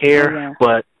 emergency care. Oh, yeah.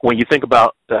 But when you think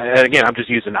about, and again, I'm just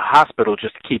using a hospital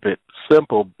just to keep it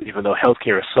simple, even though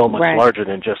healthcare is so much Right. larger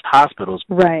than just hospitals.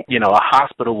 Right. You know, a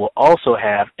hospital will also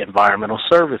have environmental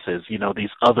services, you know, these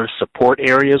other support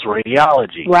areas,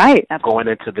 radiology. Right. Going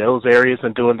into those areas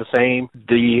and doing the same.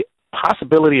 The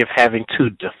possibility of having to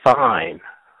define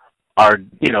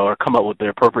or come up with the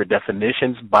appropriate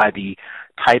definitions by the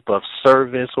type of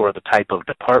service or the type of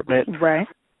department. Right.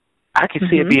 I can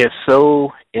see it being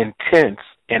so intense,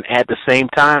 and at the same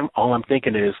time, all I'm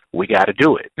thinking is we got to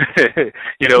do it. Right.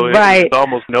 There's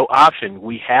almost no option.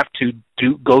 We have to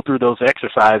go through those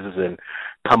exercises and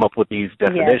come up with these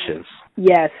definitions.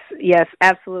 Yes,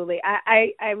 absolutely.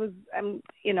 I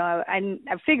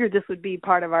figured this would be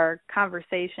part of our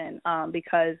conversation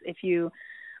because if you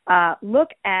look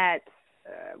at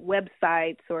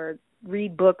websites or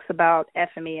read books about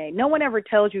FMEA, no one ever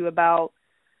tells you about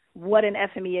what an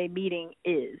FMEA meeting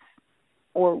is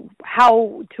or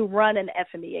how to run an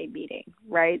FMEA meeting,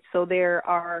 right? So there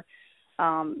are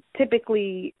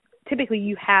typically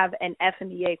you have an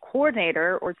FMEA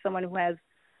coordinator or someone who has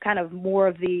kind of more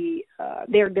of the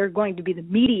they're going to be the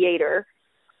mediator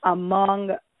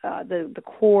among the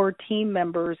core team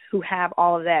members who have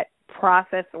all of that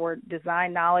process or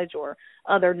design knowledge or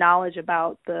other knowledge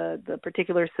about the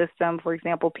particular system. For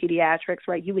example, pediatrics,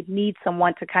 right? You would need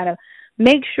someone to kind of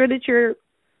make sure that you're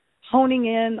honing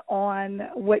in on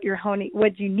what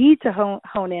you need to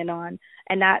hone in on,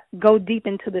 and not go deep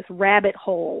into this rabbit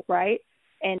hole, right?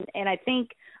 And I think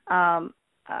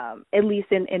at least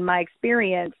in my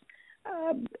experience,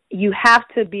 you have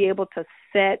to be able to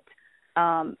set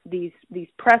these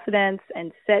precedents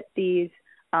and set these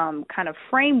kind of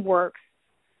frameworks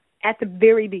at the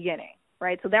very beginning,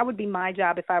 right? So that would be my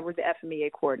job if I were the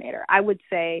FMEA coordinator. I would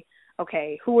say,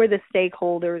 okay, who are the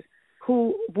stakeholders?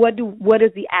 What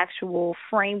is the actual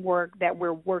framework that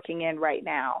we're working in right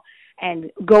now,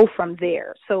 and go from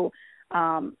there. So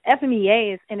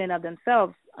FMEAs in and of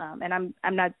themselves, and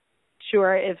I'm not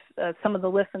sure if some of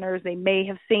the listeners, they may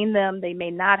have seen them, they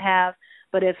may not have,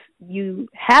 but if you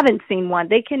haven't seen one,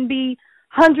 they can be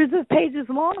hundreds of pages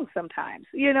long sometimes,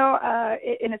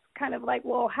 and it's kind of like,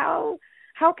 well, how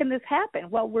can this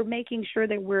happen? Well, we're making sure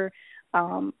that we're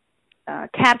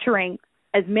capturing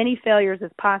as many failures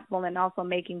as possible, and also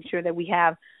making sure that we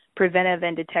have preventive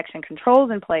and detection controls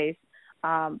in place.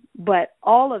 But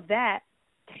all of that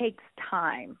takes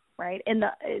time, right? And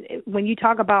when you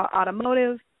talk about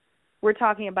automotive, we're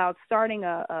talking about starting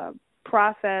a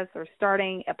process or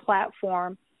starting a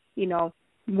platform,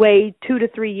 way 2 to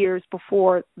 3 years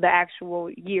before the actual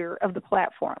year of the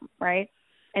platform, right?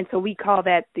 And so we call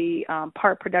that the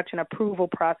part production approval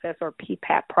process, or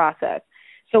PPAP process.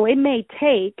 So it may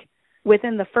take,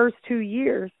 within the first 2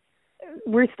 years,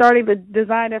 we're starting to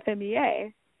design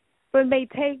FMEA, but it may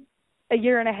take a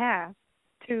year and a half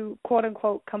to, quote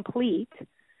unquote, complete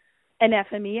an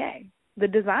FMEA, the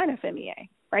design FMEA,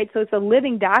 right? So it's a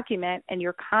living document, and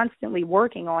you're constantly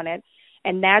working on it.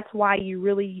 And that's why you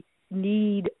really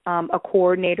need a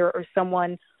coordinator or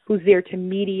someone who's there to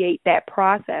mediate that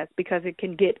process, because it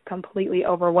can get completely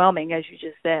overwhelming, as you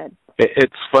just said.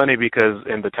 It's funny because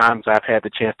in the times I've had the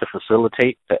chance to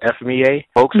facilitate the FMEA,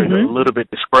 folks are a little bit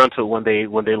disgruntled when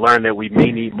they learn that we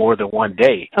may need more than one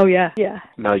day. Oh, yeah.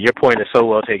 No, your point is so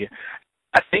well taken.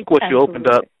 I think what you opened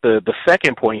up, the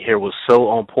second point here was so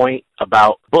on point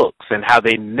about books and how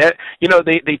they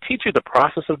they teach you the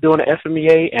process of doing an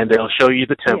FMEA, and they'll show you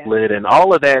the template and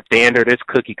all of that standard. It's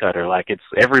cookie cutter, like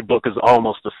every book is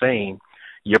almost the same.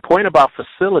 Your point about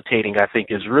facilitating, I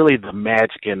think, is really the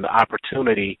magic and the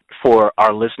opportunity for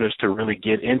our listeners to really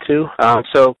get into.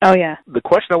 The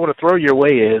question I want to throw your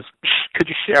way is, could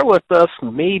you share with us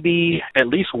maybe at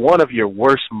least one of your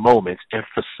worst moments in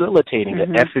facilitating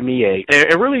an FMEA,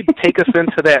 and really take us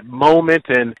into that moment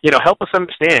and, help us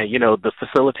understand, the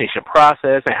facilitation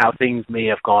process and how things may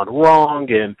have gone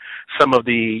wrong and some of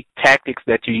the tactics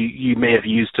that you may have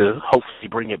used to hopefully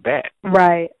bring it back.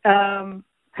 Right.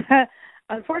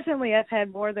 Unfortunately, I've had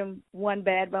more than one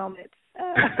bad moment.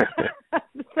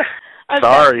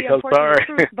 Sorry.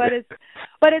 Truth, but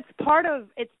it's part of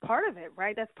it,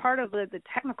 right? That's part of the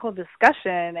technical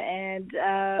discussion and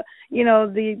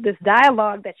this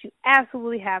dialogue that you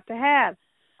absolutely have to have.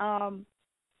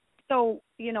 So,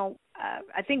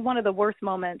 I think one of the worst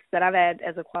moments that I've had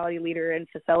as a quality leader in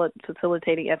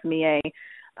facilitating FMEA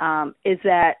is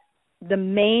that the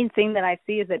main thing that I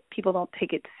see is that people don't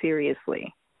take it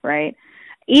seriously, right?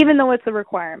 Even though it's a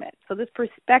requirement. So this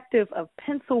perspective of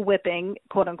pencil whipping,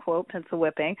 quote unquote, pencil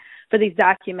whipping for these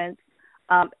documents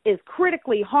is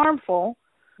critically harmful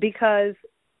because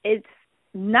it's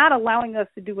not allowing us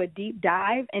to do a deep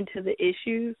dive into the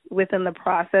issues within the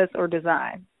process or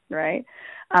design, right?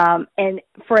 And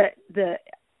for the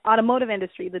automotive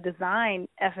industry, the design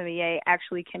FMEA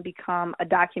actually can become a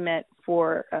document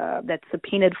for that's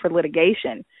subpoenaed for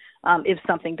litigation if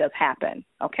something does happen.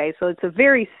 Okay, so it's a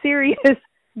very serious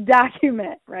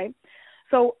document, right?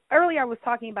 So earlier I was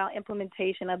talking about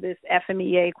implementation of this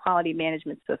FMEA quality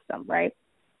management system, right?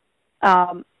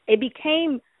 It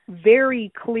became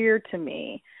very clear to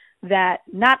me that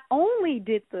not only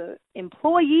did the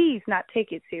employees not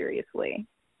take it seriously,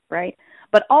 right,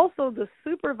 but also the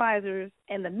supervisors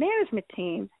and the management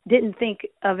team didn't think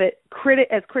of it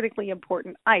as critically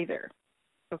important either,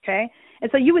 okay? And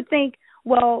so you would think,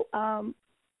 well,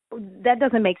 that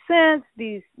doesn't make sense.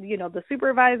 These, the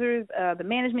supervisors, the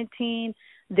management team,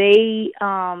 they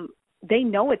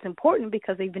know it's important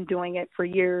because they've been doing it for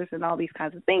years and all these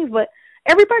kinds of things, but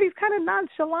everybody's kind of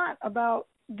nonchalant about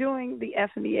doing the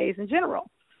FMEAs in general.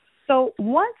 So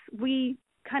once we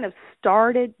kind of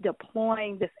started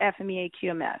deploying this FMEA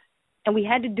QMS, and we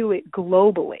had to do it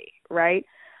globally, right?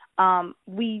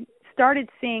 We started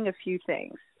seeing a few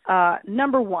things.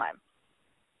 Number one,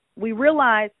 we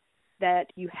realized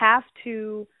that you have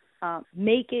to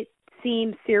make it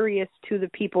seem serious to the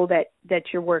people that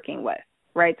you're working with,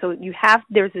 right? So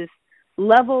there's this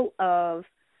level of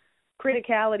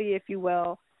criticality, if you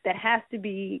will, that has to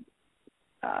be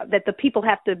that the people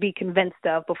have to be convinced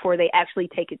of before they actually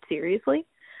take it seriously.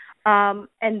 And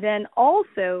then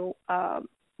also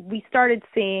we started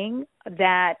seeing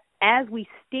that as we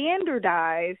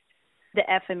standardized the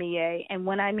FMEA, and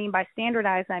when I mean by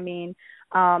standardized, I mean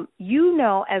as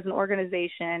an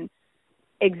organization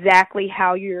exactly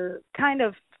how you're kind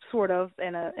of sort of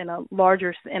in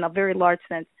a very large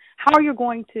sense, how you're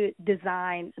going to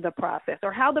design the process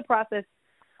or how the process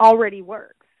already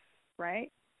works,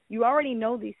 right? You already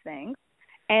know these things.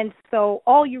 And so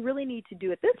all you really need to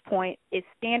do at this point is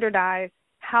standardize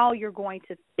how you're going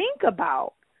to think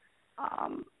about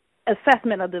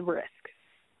assessment of the risk,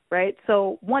 right?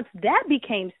 So once that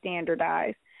became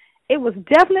standardized, it was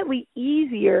definitely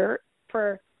easier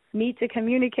for me to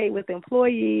communicate with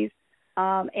employees.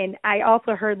 And I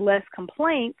also heard less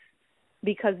complaints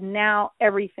because now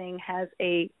everything has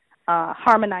a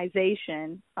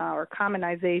harmonization or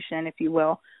commonization, if you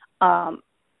will,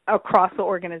 across the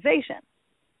organization.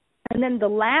 And then the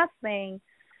last thing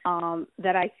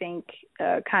that I think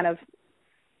kind of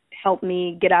helped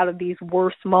me get out of these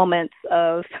worst moments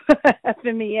of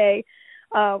FMEA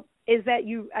is that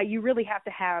you really have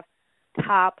to have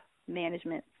top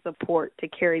management support to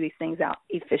carry these things out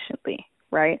efficiently,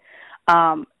 right?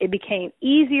 It became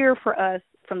easier for us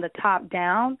from the top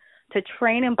down to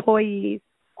train employees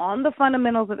on the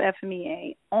fundamentals of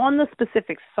FMEA, on the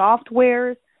specific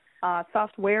software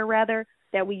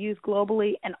that we use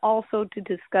globally, and also to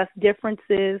discuss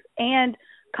differences and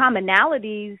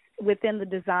commonalities within the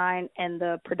design and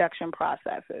the production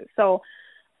processes. So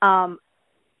I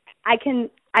can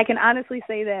honestly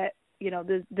say that,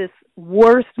 this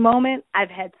worst moment, I've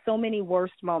had so many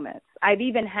worst moments. I've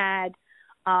even had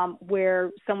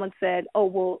where someone said, oh,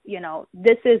 well,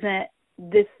 this isn't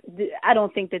this, I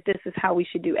don't think that this is how we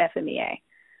should do FMEA,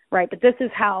 right? But this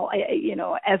is how,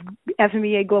 as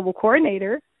FMEA Global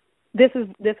Coordinator, this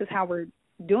is how we're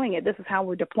doing it. This is how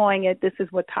we're deploying it. This is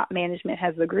what top management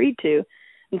has agreed to.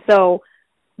 And so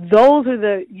those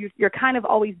are you're kind of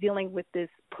always dealing with this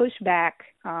pushback,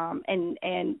 and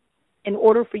in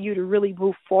order for you to really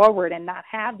move forward and not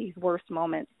have these worst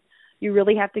moments, you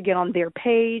really have to get on their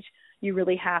page. You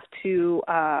really have to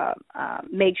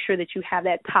make sure that you have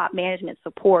that top management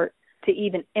support to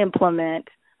even implement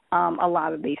a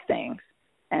lot of these things.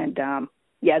 And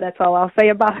that's all I'll say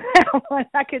about that one.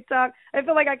 I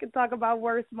feel like I could talk about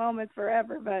worst moments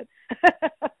forever, but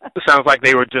it sounds like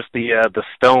they were just the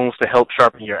stones to help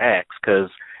sharpen your axe, because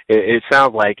it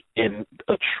sounds like in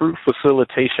a true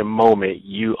facilitation moment,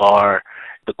 you are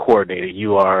the coordinator.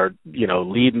 You are,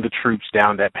 leading the troops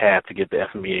down that path to get the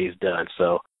FMEAs done.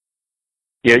 So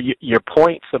yeah, your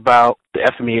points about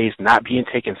the FMEAs not being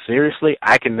taken seriously,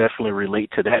 I can definitely relate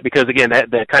to that, because again,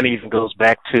 that kind of even goes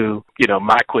back to,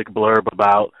 my quick blurb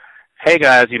about, hey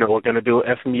guys, we're going to do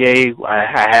an FMEA.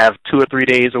 I have 2 or 3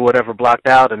 days or whatever blocked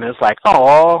out, and it's like,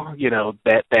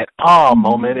 that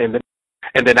moment, and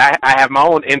And then I have my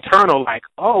own internal, like,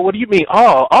 oh, what do you mean?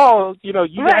 Oh, you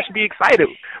guys should be excited,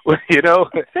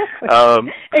 Exactly.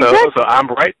 So I'm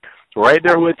right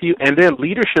there with you. And then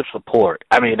leadership support.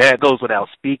 I mean, that goes without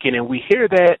speaking, and we hear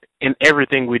that in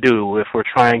everything we do. If we're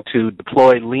trying to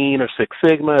deploy Lean or Six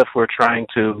Sigma, if we're trying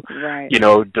to,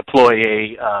 deploy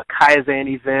a Kaizen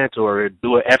event or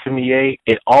do an FMEA,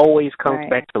 it always comes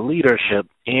back to leadership.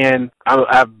 And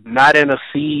I'm not in a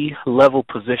C-level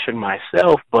position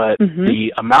myself, but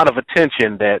the amount of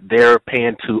attention that they're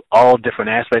paying to all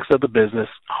different aspects of the business,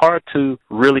 hard to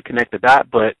really connect the dot,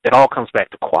 but it all comes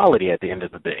back to quality at the end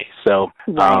of the day. So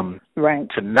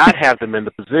to not have them in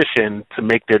the position to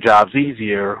make their jobs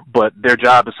easier, but their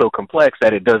job is so complex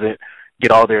that it doesn't get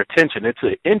all their attention. It's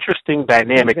an interesting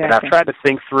dynamic that I've tried to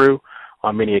think through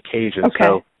on many occasions.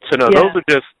 Okay. So no, those are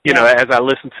just, as I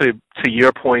listen to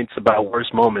your points about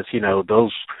worst moments,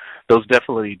 those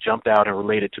definitely jumped out and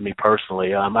related to me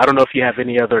personally. I don't know if you have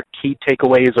any other key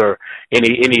takeaways or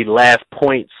any last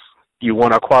points you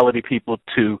want our quality people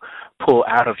to pull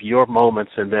out of your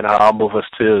moments, and then I'll move us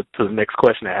to the next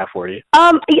question I have for you.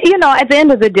 At the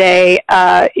end of the day,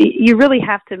 you really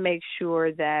have to make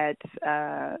sure that,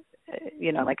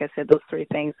 like I said, those three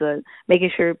things,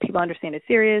 making sure people understand it's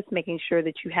serious, making sure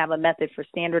that you have a method for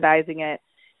standardizing it,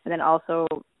 and then also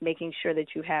making sure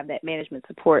that you have that management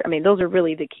support. I mean, those are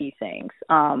really the key things.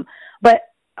 But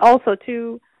also,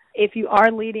 too, if you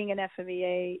are leading an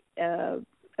FMEA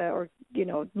or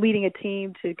leading a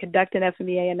team to conduct an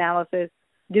FMEA analysis,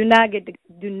 do not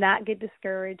get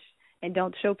discouraged, and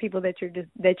don't show people that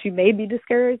that you may be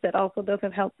discouraged. That also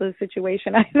doesn't help the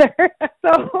situation either.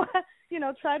 So,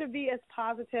 try to be as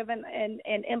positive and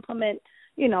implement,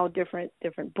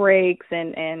 different breaks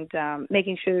and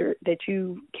making sure that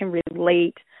you can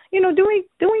relate,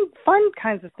 doing fun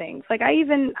kinds of things. Like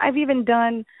I've even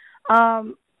done,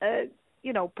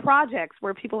 projects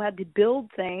where people had to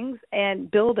build things and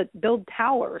build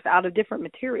towers out of different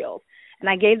materials. And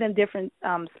I gave them different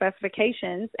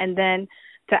specifications, and then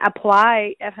to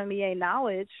apply FMEA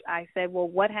knowledge, I said, well,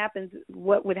 what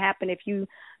would happen if you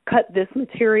cut this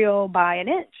material by an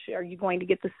inch? Are you going to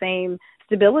get the same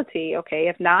stability? Okay,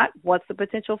 if not, what's the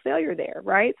potential failure there,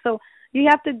 right? So you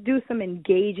have to do some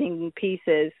engaging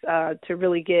pieces to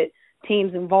really get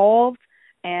teams involved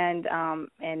and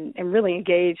really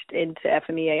engaged into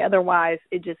FMEA. Otherwise,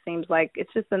 it just seems like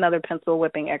it's just another pencil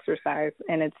whipping exercise,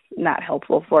 and it's not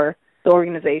helpful for the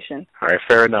organization. All right,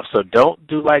 fair enough. So don't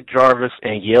do like Jarvis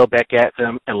and yell back at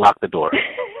them and lock the door.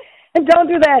 Don't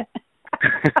do that.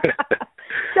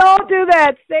 Don't do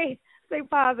that. Stay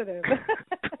positive.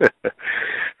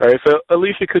 All right, so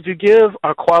Alecia, could you give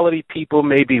our quality people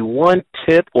maybe one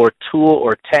tip or tool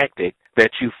or tactic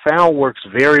that you found works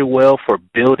very well for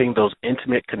building those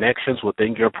intimate connections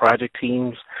within your project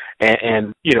teams?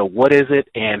 And what is it,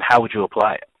 and how would you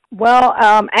apply it? Well,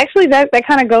 actually, that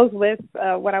kind of goes with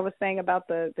what I was saying about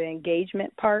the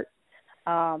engagement part.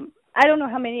 I don't know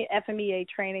how many FMEA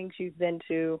trainings you've been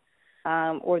to,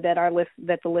 or that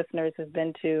the listeners have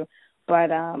been to,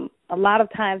 but a lot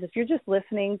of times, if you're just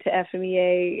listening to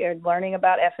FMEA or learning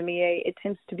about FMEA, it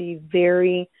tends to be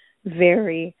very,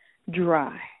 very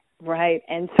dry, right?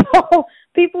 And so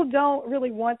people don't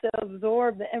really want to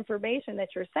absorb the information that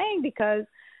you're saying because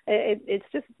it's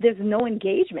just there's no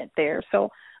engagement there.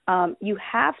 So you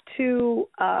have to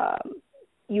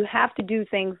do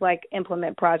things like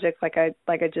implement projects, like I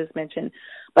just mentioned,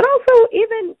 but also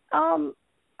even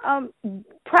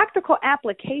practical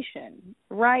application,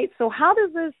 right? So how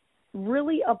does this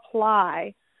really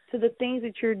apply to the things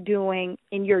that you're doing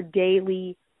in your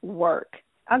daily work?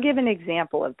 I'll give an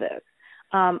example of this.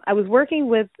 I was working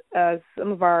with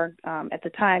some of our at the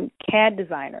time CAD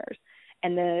designers,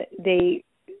 and they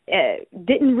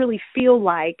didn't really feel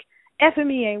like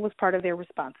FMEA was part of their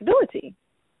responsibility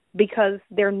because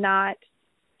they're not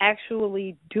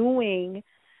actually doing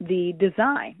the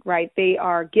design, right? They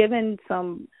are given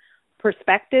some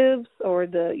perspectives or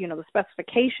the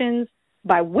specifications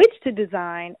by which to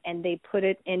design, and they put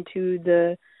it into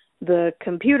the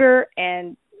computer,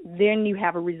 and then you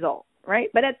have a result, right?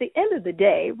 But at the end of the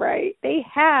day, right, they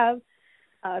have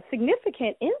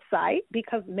significant insight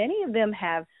because many of them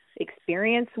have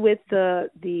experience with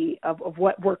of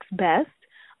what works best.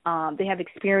 They have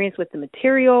experience with the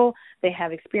material. They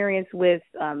have experience with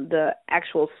the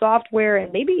actual software,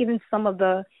 and maybe even some of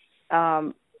the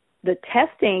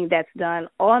testing that's done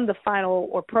on the final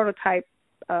or prototype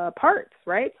parts,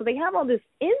 right? So they have all this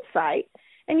insight,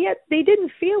 and yet they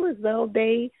didn't feel as though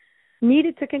they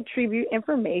needed to contribute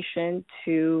information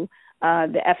to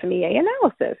the FMEA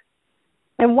analysis.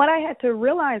 And what I had to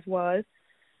realize was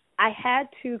I had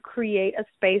to create a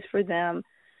space for them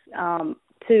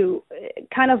to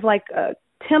kind of like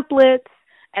templates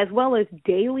as well as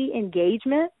daily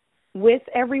engagement with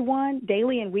everyone,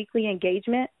 daily and weekly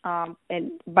engagement.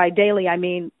 And by daily, I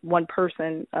mean one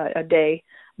person a day,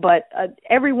 but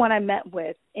everyone I met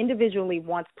with individually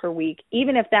once per week,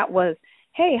 even if that was,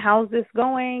 hey, how's this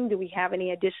going? Do we have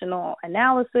any additional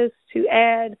analysis to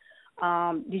add?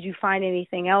 Did you find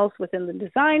anything else within the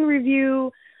design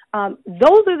review?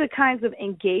 Those are the kinds of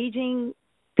engaging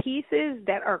pieces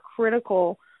that are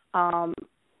critical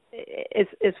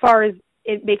as far as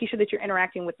making sure that you're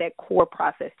interacting with that core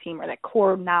process team or that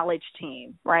core knowledge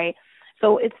team, right?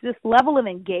 So it's this level of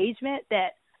engagement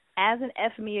that as an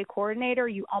FMEA coordinator,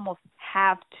 you almost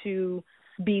have to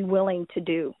be willing to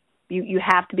do. You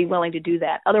have to be willing to do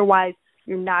that. Otherwise,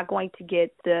 you're not going to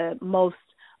get the most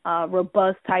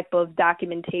robust type of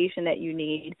documentation that you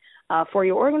need for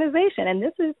your organization. And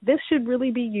this should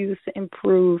really be used to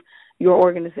improve your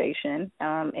organization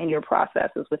and your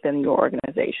processes within your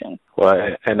organization. Well,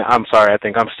 and I'm sorry, I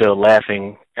think I'm still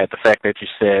laughing at the fact that you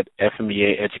said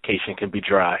FMEA education can be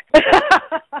dry.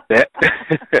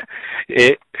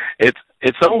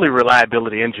 It's only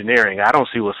reliability engineering. I don't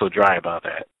see what's so dry about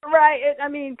that. Right. I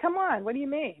mean, come on. What do you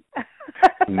mean?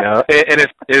 No, and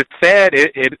it's sad.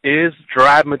 It is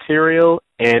dry material,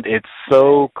 and it's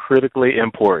so critically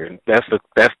important. That's the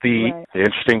Right.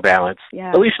 interesting balance.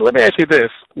 Yeah. Alecia, let me ask you this: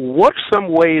 what are some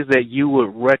ways that you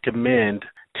would recommend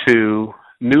to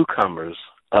newcomers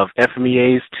of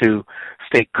FMEAs to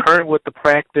stay current with the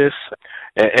practice,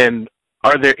 and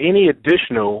are there any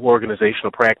additional organizational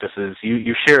practices?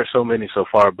 You share so many so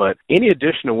far, but any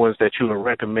additional ones that you would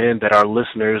recommend that our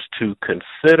listeners to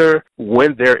consider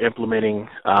when they're implementing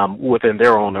within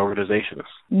their own organizations?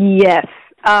 Yes.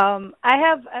 I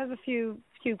have a few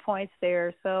points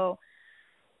there. So,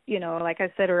 like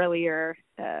I said earlier,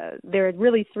 there are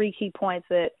really three key points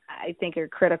that I think are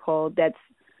critical. That's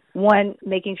one,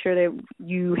 making sure that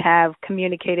you have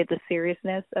communicated the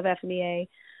seriousness of FMEA,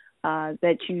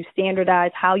 that you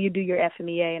standardize how you do your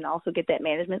FMEA and also get that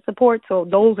management support. So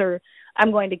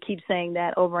I'm going to keep saying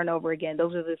that over and over again.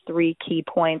 Those are the three key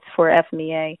points for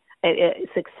FMEA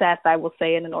success, I will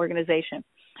say, in an organization.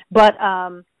 But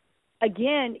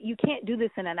again, you can't do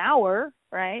this in an hour,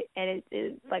 right? And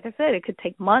it like I said, it could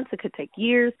take months, it could take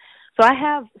years. So I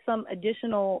have some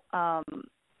additional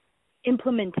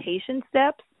implementation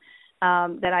steps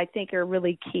that I think are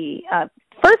really key.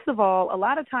 First of all, a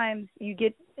lot of times you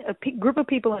get a group of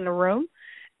people in a room,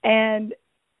 and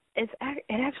it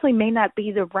actually may not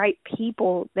be the right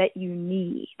people that you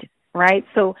need, right?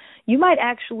 So you might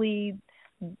actually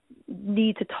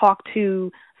need to talk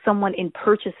to someone in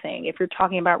purchasing if you're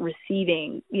talking about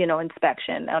receiving,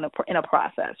 inspection in a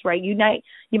process, right? You might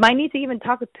need to even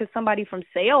talk to somebody from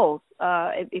sales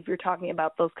if you're talking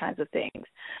about those kinds of things.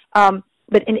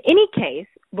 But in any case,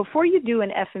 before you do an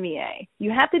FMEA,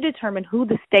 you have to determine who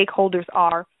the stakeholders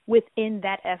are within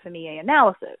that FMEA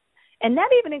analysis. And that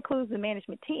even includes the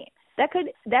management team. That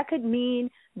could mean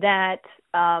that,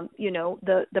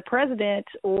 the president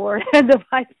or the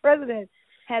vice president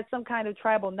has some kind of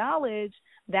tribal knowledge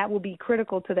that will be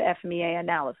critical to the FMEA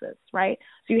analysis, right?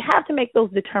 So you have to make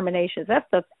those determinations. That's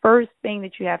the first thing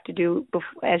that you have to do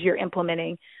as you're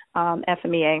implementing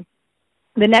FMEA.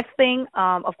 The next thing,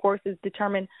 of course, is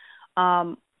determine,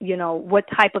 what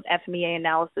type of FMEA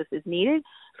analysis is needed.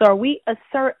 So are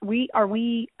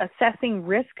we assessing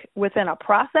risk within a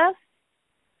process,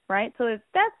 right? So if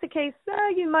that's the case,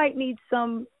 you might need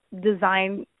some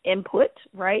design input,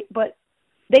 right? But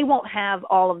they won't have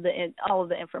all of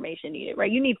the information needed,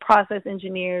 right? You need process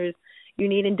engineers, you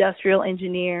need industrial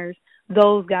engineers,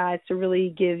 those guys to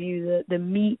really give you the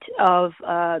meat of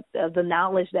the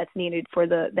knowledge that's needed for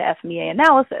the FMEA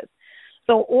analysis.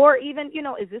 So, or even,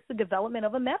 is this the development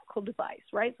of a medical device,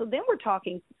 right? So then we're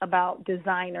talking about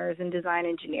designers and design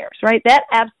engineers, right? That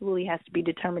absolutely has to be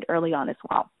determined early on as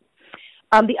well.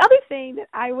 The other thing that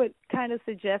I would kind of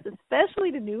suggest,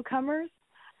 especially to newcomers,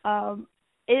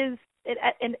 is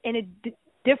it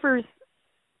differs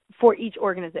for each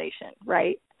organization,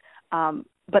 right?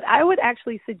 But I would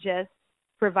actually suggest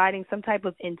providing some type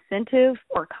of incentive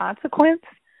or consequence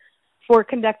for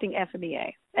conducting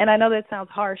FMEA. And I know that sounds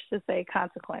harsh to say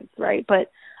consequence, right?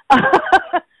 But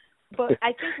but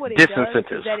I think what it does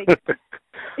is that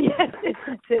yes,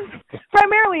 incentives,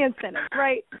 primarily incentives,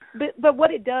 right? But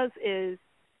what it does is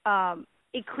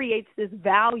it creates this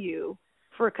value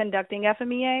for conducting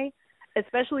FMEA,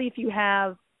 especially if you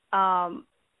have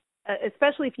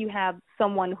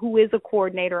someone who is a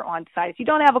coordinator on site. If you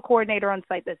don't have a coordinator on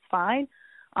site, that's fine.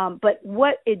 But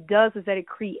what it does is that it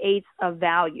creates a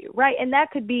value, right? And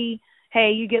that could be,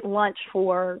 hey, you get lunch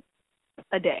for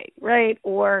a day, right?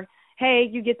 Or, hey,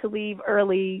 you get to leave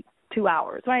early 2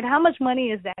 hours, right? How much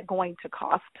money is that going to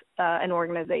cost an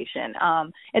organization?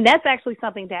 And that's actually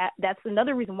something that's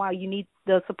another reason why you need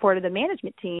the support of the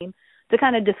management team to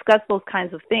kind of discuss those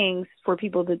kinds of things for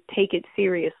people to take it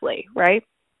seriously, right?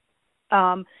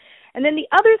 And then the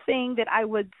other thing that I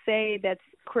would say that's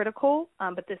critical,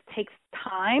 but this takes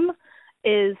time,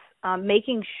 is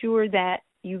making sure that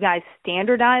you guys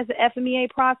standardize the FMEA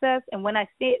process. And when I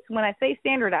say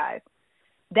standardize,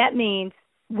 that means,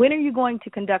 when are you going to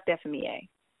conduct FMEA?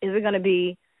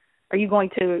 Are you going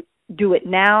to do it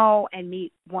now and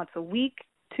meet once a week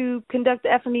to conduct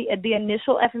the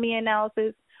initial FMEA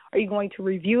analysis? Are you going to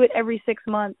review it every 6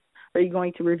 months? Are you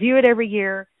going to review it every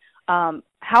year? How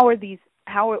are the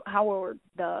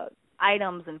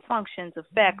items and functions,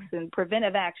 effects, and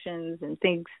preventive actions and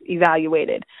things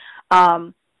evaluated?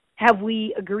 Have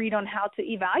we agreed on how to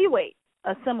evaluate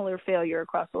a similar failure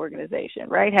across the organization,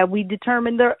 right? Have we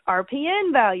determined the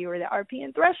RPN value or the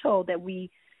RPN threshold that we're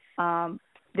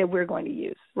going to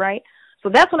use, right? So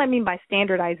that's what I mean by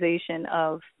standardization,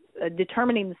 of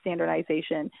determining the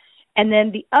standardization. And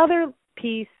then the other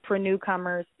piece for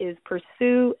newcomers is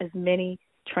pursue as many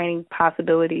training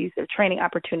possibilities or training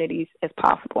opportunities as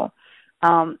possible.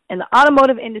 In the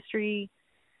automotive industry,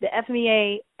 the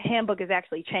FMEA handbook is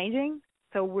actually changing.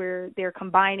 So they're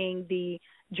combining the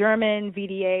German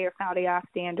VDA or VDA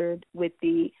standard with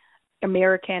the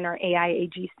American or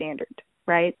AIAG standard,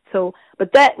 right? So,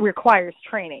 but that requires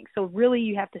training. So really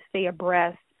you have to stay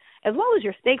abreast, as well as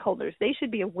your stakeholders. They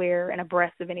should be aware and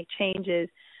abreast of any changes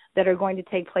that are going to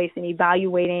take place in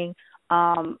evaluating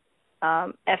FMEAs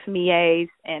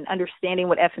and understanding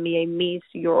what FMEA means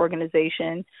to your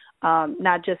organization,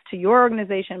 not just to your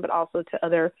organization, but also to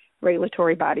other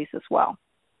regulatory bodies as well.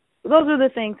 Those are the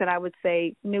things that I would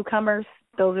say, newcomers,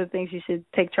 those are the things you should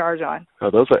take charge on. Oh,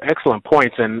 those are excellent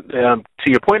points. And to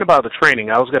your point about the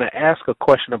training, I was going to ask a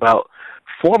question about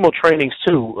formal trainings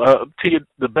too.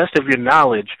 The best of your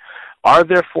knowledge, are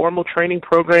there formal training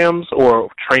programs or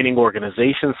training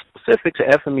organizations specific to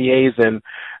FMEAs? And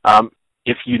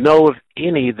if you know of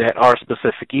any that are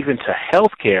specific even to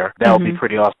healthcare, that would be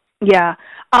pretty awesome. Yeah.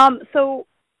 So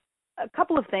a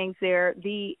couple of things there.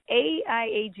 The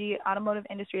AIAG, Automotive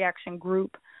Industry Action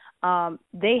Group,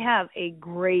 they have a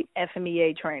great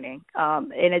FMEA training.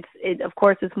 And it of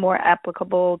course, it's more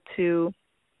applicable to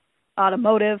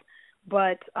automotive,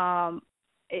 but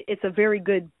it's a very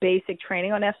good basic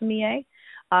training on FMEA.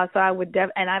 So I would,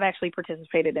 and I've actually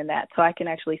participated in that. So I can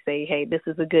actually say, hey, this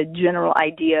is a good general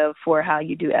idea for how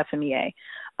you do FMEA.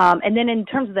 And then in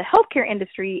terms of the healthcare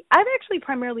industry, I've actually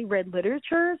primarily read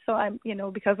literature. So I'm,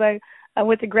 because I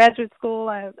went to graduate school,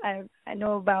 I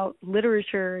know about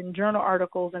literature and journal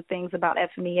articles and things about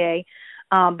FMEA.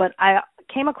 But I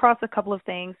came across a couple of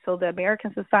things. So the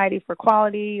American Society for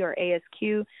Quality, or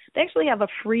ASQ, they actually have a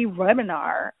free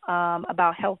webinar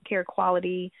about healthcare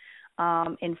quality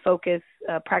in focus,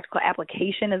 practical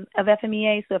application of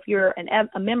FMEA. So if you're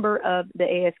a member of the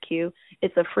ASQ,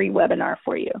 it's a free webinar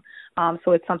for you.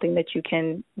 So it's something that you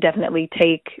can definitely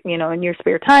take, in your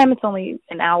spare time. It's only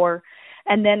an hour.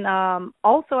 And then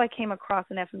also I came across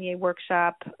an FMEA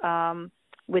workshop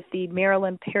with the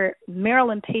Maryland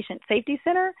Patient Safety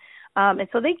Center. And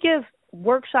so they give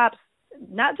workshops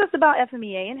not just about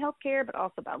FMEA in healthcare, but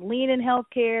also about lean in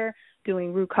healthcare,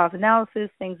 doing root cause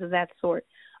analysis, things of that sort.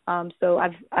 So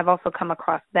I've also come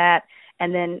across that.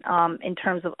 And then in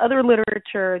terms of other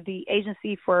literature, the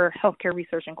Agency for Healthcare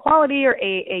Research and Quality, or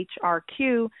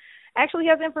AHRQ, actually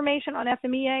has information on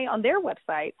FMEA on their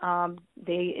website.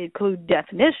 They include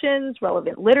definitions,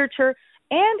 relevant literature,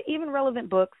 and even relevant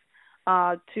books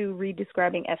to read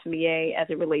describing FMEA as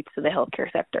it relates to the healthcare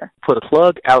sector. Put a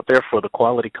plug out there for the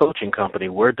Quality Coaching Company.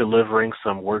 We're delivering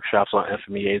some workshops on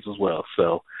FMEAs as well.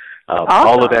 So awesome.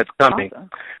 All of that's coming. Awesome.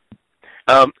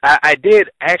 I did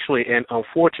actually, and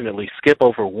unfortunately, skip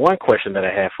over one question that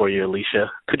I had for you, Alecia.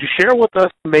 Could you share with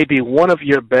us maybe one of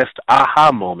your best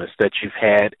aha moments that you've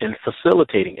had in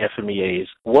facilitating FMEAs?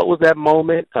 What was that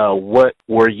moment? What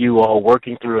were you all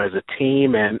working through as a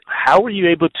team? And how were you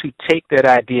able to take that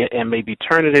idea and maybe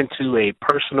turn it into a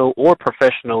personal or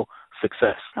professional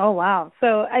success? Oh, wow.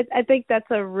 So I think that's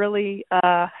a really,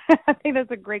 I think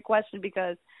that's a great question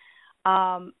because,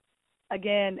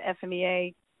 again,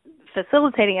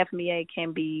 facilitating FMEA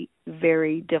can be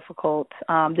very difficult,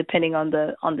 depending on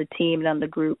the team and on the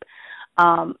group.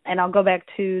 And I'll go back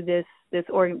to this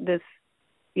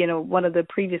one of the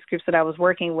previous groups that I was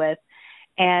working with.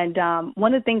 And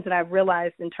one of the things that I've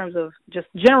realized in terms of just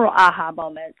general aha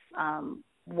moments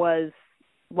was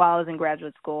while I was in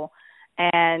graduate school.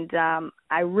 And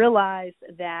I realized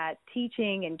that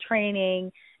teaching and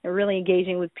training and really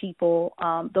engaging with people,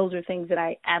 those are things that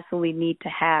I absolutely need to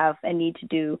have and need to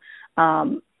do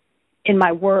in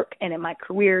my work and in my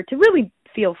career to really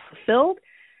feel fulfilled.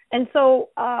 And so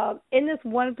in this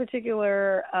one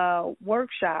particular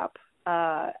workshop,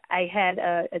 I had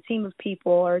a team of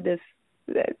people, or this,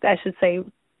 I should say,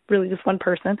 really just one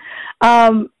person,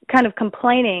 kind of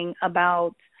complaining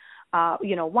about,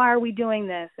 why are we doing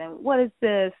this, and what is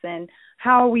this, and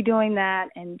how are we doing that,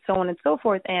 and so on and so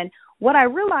forth. And what I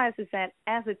realized is that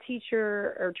as a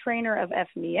teacher or trainer of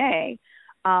FMEA,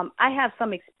 I have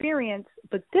some experience,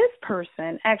 but this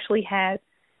person actually has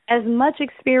as much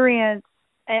experience,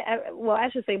 well, I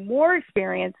should say more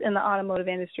experience in the automotive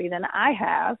industry than I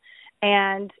have.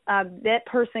 And that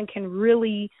person can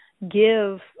really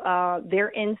give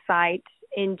their insight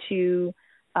into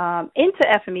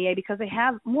FMEA because they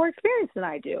have more experience than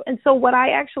I do. And so what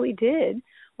I actually did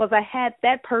was I had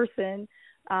that person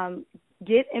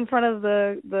get in front of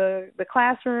the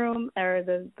classroom or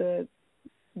the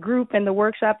group and the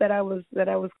workshop that I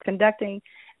was conducting,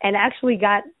 and actually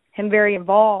got him very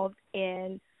involved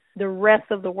in the rest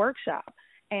of the workshop.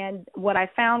 And what I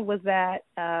found was that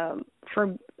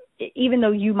even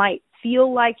though you might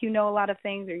feel like you know a lot of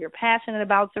things or you're passionate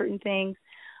about certain things,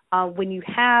 when you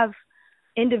have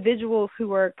individuals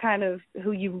who are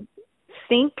who you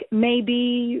think may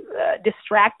be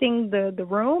distracting the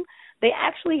room, they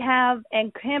actually have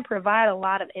and can provide a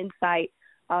lot of insight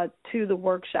to the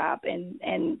workshop,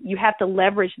 and you have to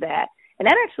leverage that. And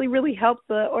that actually really helped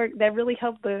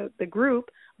the group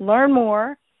learn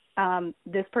more.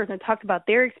 This person talked about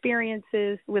their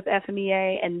experiences with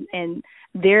FMEA and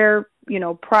their,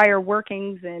 prior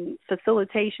workings and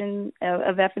facilitation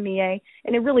of FMEA,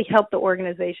 and it really helped the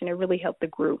organization. It really helped the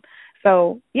group.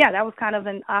 So, yeah, that was kind of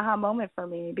an aha moment for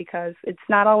me, because it's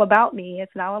not all about me.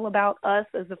 It's not all about us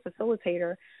as a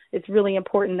facilitator. It's really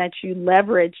important that you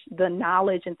leverage the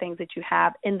knowledge and things that you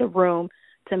have in the room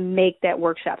to make that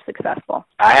workshop successful.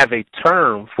 I have a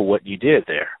term for what you did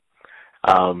there.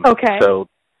 Okay. So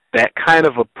that kind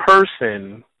of a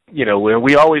person, when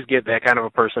we always get that kind of a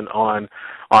person on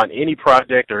any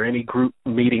project or any group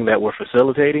meeting that we're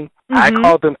facilitating, I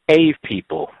call them cave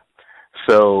people.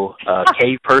 So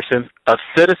cave person, a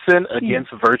citizen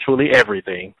against virtually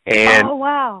everything. And oh,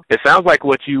 wow. It sounds like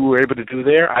what you were able to do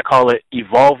there. I call it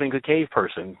evolving a cave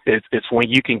person. It's when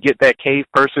you can get that cave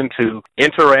person to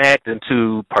interact and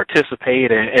to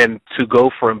participate and to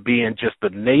go from being just the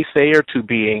naysayer to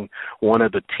being one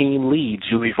of the team leads.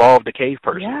 You evolve the cave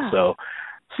person. Yeah.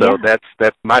 So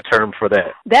that's my term for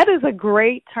that. That is a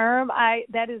great term.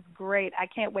 That is great. I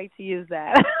can't wait to use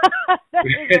that. That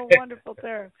is a wonderful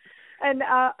term. And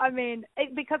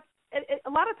because a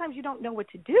lot of times you don't know what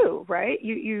to do, right?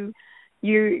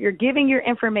 You're giving your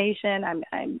information.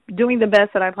 I'm doing the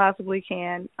best that I possibly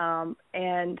can,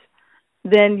 and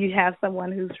then you have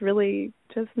someone who's really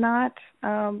just not.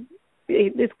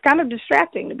 It's kind of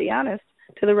distracting, to be honest,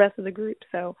 to the rest of the group.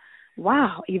 So,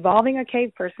 wow, evolving a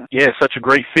cave person. Yeah, it's such a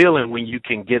great feeling when you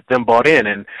can get them bought in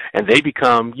and they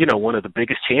become, one of the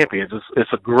biggest champions.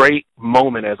 It's a great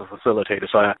moment as a facilitator.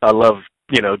 So I love,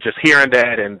 just hearing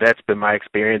that, and that's been my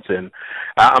experience. And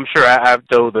I'm sure I've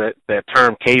told that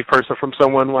term cave person from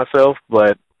someone myself,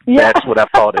 but yeah. That's what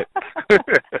I've called it.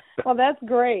 Well, that's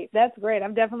great. That's great.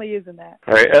 I'm definitely using that.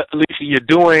 All right, Alecia, you're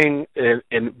doing an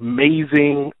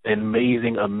amazing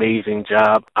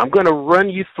job. I'm going to run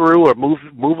you through or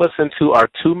move us into our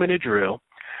 2-minute drill.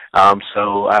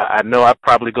 So I know I've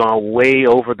probably gone way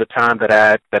over the time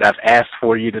that I've asked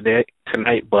for you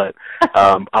tonight, but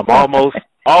I'm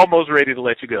almost ready to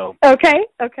let you go. Okay.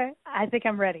 I think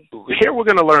I'm ready. Here we're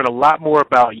going to learn a lot more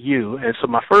about you. And so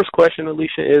my first question,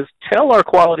 Alecia, is tell our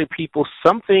quality people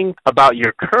something about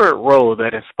your current role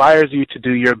that inspires you to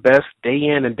do your best day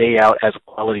in and day out as a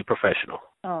quality professional.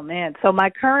 Oh, man. So my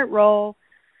current role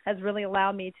has really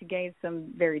allowed me to gain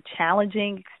some very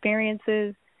challenging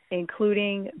experiences,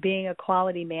 including being a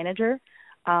quality manager.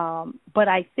 But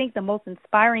I think the most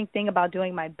inspiring thing about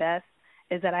doing my best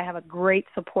is that I have a great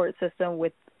support system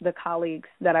with the colleagues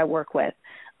that I work with.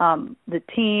 The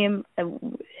team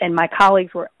and my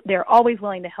colleagues, they're always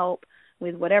willing to help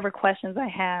with whatever questions I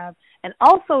have, and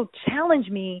also challenge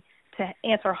me to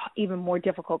answer even more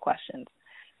difficult questions.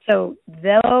 So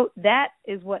that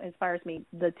is what inspires me,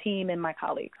 the team and my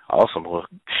colleagues. Awesome. Well,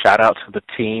 shout out to the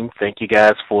team. Thank you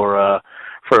guys for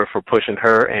pushing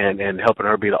her and helping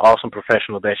her be the awesome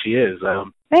professional that she is.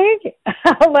 Thank you.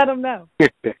 I'll let them know.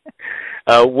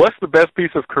 What's the best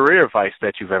piece of career advice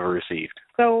that you've ever received?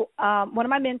 So one of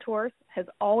my mentors has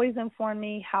always informed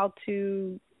me how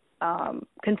to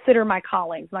consider my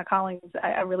callings. My callings,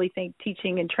 I really think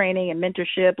teaching and training and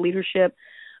mentorship, leadership,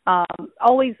 I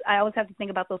always have to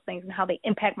think about those things and how they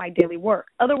impact my daily work.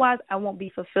 Otherwise, I won't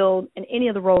be fulfilled in any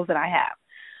of the roles that I have.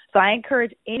 So I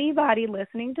encourage anybody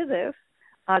listening to this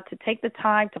to take the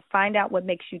time to find out what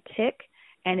makes you tick.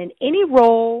 And in any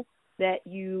role that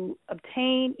you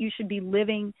obtain, you should be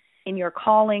living in your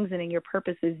callings and in your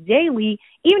purposes daily,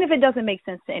 even if it doesn't make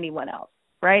sense to anyone else,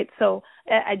 right? So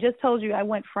I just told you I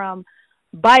went from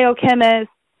biochemist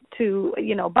to,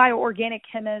 bioorganic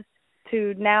chemist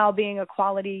to now being a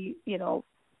quality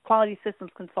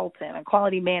systems consultant, a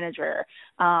quality manager,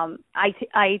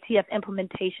 IETF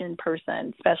implementation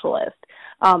person, specialist.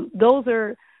 Those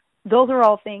are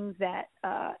all things that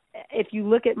if you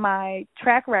look at my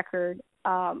track record,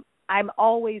 I'm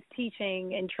always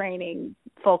teaching and training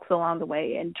folks along the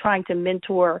way and trying to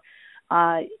mentor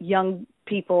young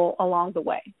people along the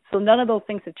way. So none of those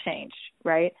things have changed,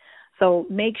 right? So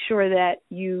make sure that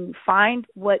you find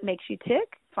what makes you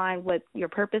tick, find what your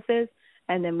purpose is,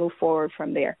 and then move forward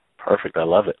from there. Perfect. I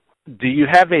love it. Do you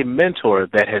have a mentor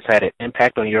that has had an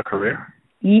impact on your career?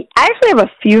 I actually have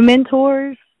a few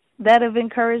mentors that have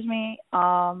encouraged me,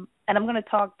 and I'm going to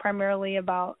talk primarily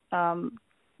about,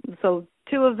 so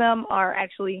two of them are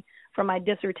actually from my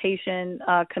dissertation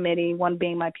committee, one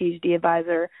being my Ph.D.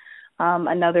 advisor,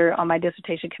 another on my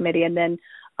dissertation committee, and then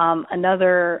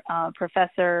another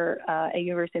professor at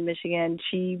University of Michigan.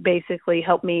 She basically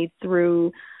helped me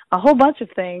through a whole bunch of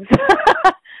things,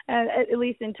 at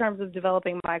least in terms of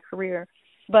developing my career.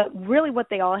 But really what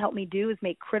they all helped me do is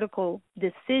make critical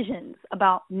decisions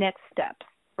about next steps,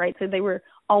 right? So they were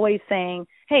always saying,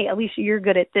 hey, Alecia, you're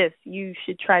good at this. You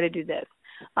should try to do this.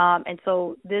 And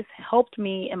so this helped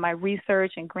me in my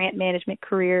research and grant management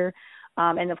career,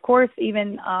 and, of course,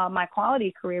 even my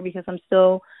quality career, because I'm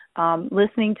still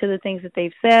listening to the things that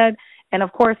they've said. And,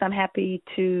 of course, I'm happy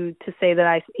to say that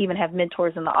I even have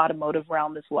mentors in the automotive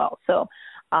realm as well. So,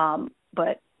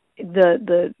 but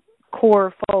the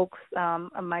core folks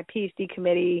on my PhD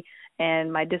committee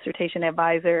and my dissertation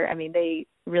advisor, I mean, they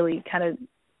really kind of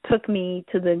took me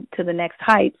to the next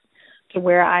heights, to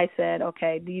where I said,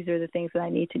 okay, these are the things that I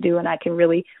need to do, and I can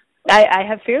really, I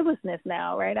have fearlessness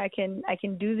now, right? I can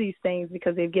do these things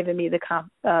because they've given me the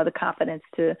confidence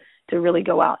to really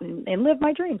go out and live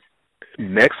my dreams.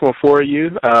 Next one for you.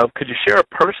 Could you share a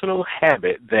personal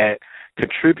habit that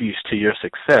contributes to your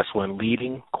success when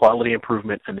leading quality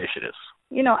improvement initiatives?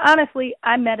 Honestly,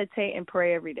 I meditate and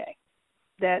pray every day.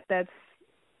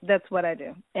 That's what I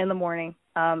do in the morning.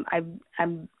 I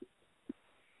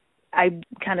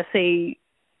kind of say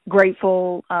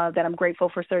grateful, that I'm grateful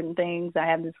for certain things. I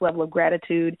have this level of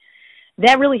gratitude.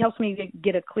 That really helps me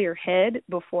get a clear head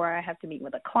before I have to meet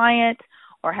with a client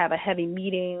or have a heavy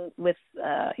meeting with,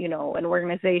 an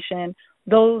organization.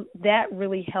 That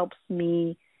really helps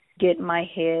me get my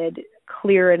head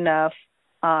clear enough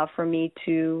for me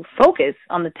to focus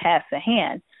on the task at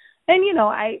hand. And,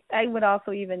 I would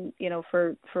also even,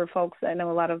 for folks, I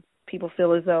know a lot of people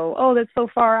feel as though, oh, that's so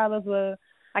far out of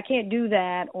I can't do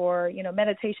that, or,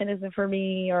 meditation isn't for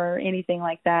me or anything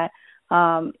like that.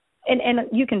 And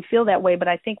you can feel that way, but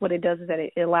I think what it does is that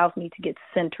it allows me to get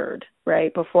centered,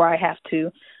 right, before I have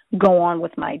to go on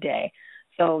with my day.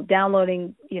 So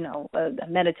downloading, a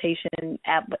meditation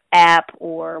app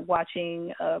or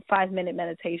watching a 5-minute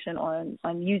meditation on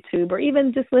YouTube, or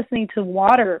even just listening to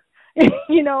water,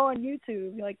 on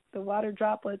YouTube, like the water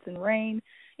droplets and rain,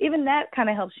 even that kind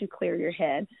of helps you clear your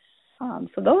head.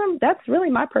 So that's really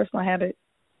my personal habit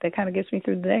that kind of gets me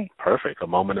through the day. Perfect. A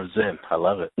moment of Zen. I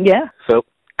love it. Yeah. So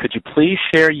could you please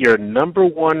share your number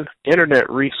one internet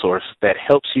resource that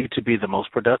helps you to be the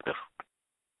most productive?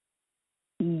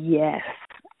 Yes.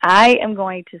 I am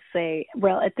going to say,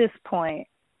 well, at this point,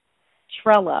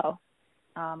 Trello.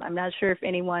 I'm not sure if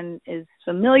anyone is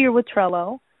familiar with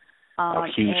Trello. I'm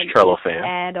a huge Trello fan.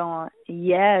 Add-on.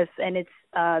 Yes, and it's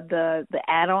the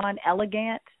add-on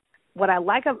Elegant. What I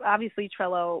like of, obviously,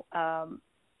 Trello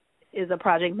is a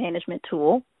project management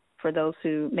tool for those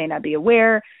who may not be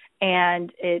aware,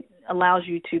 and it allows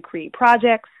you to create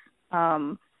projects,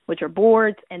 which are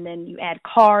boards, and then you add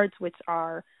cards, which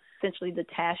are essentially the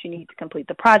tasks you need to complete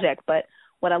the project. But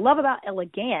what I love about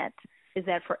Elegant is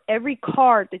that for every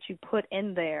card that you put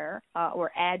in there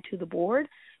or add to the board,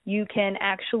 you can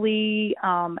actually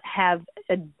have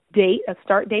a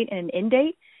start date and an end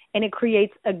date, and it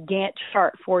creates a Gantt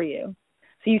chart for you.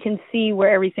 So you can see where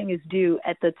everything is due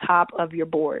at the top of your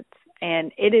boards.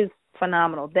 And it is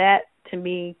phenomenal. That, to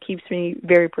me, keeps me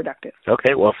very productive.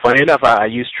 Okay, well, funny enough, I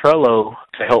use Trello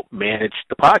to help manage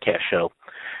the podcast show.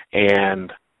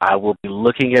 And I will be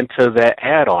looking into that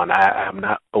add-on. I'm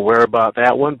not aware about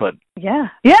that one, but Yeah.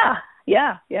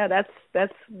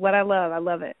 That's what I love. I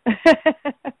love it.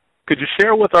 could you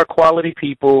share with our quality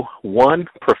people one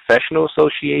professional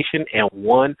association and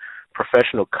one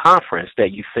professional conference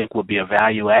that you think would be a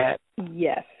value add?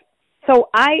 Yes. So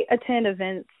I attend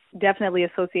events definitely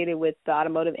associated with the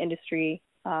automotive industry,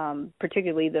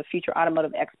 particularly the Future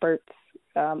Automotive Experts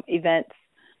events.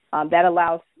 That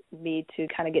allows me to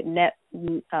kind of get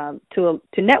to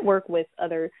network with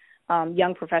other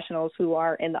young professionals who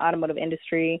are in the automotive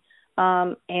industry,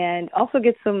 and also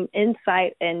get some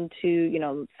insight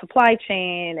into, supply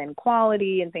chain and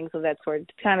quality and things of that sort.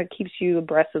 It kind of keeps you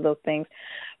abreast of those things.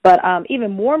 But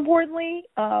even more importantly,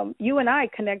 you and I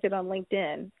connected on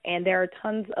LinkedIn, and there are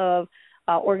tons of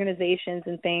organizations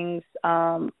and things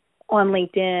on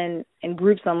LinkedIn and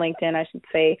groups on LinkedIn, I should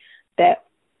say, that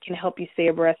can help you stay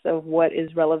abreast of what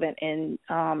is relevant in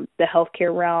the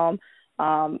healthcare realm,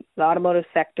 the automotive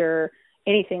sector,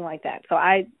 anything like that. So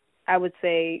I would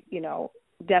say,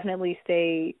 definitely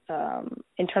stay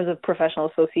in terms of professional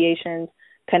associations,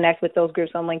 connect with those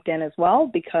groups on LinkedIn as well,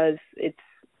 because it's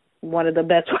one of the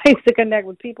best ways to connect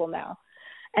with people now.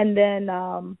 And then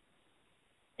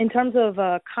in terms of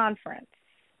a conference,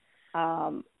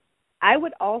 I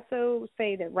would also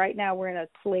say that right now we're in a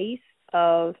place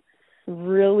of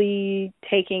really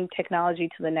taking technology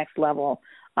to the next level.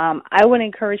 I would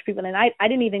encourage people, and I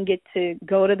didn't even get to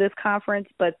go to this conference,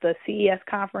 but the CES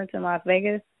conference in Las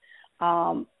Vegas,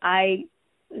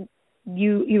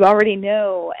 you already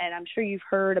know, and I'm sure you've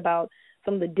heard about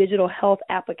some of the digital health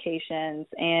applications,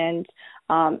 and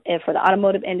for the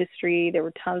automotive industry, there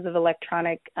were tons of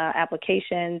electronic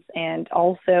applications, and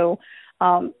also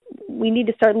we need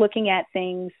to start looking at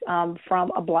things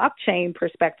from a blockchain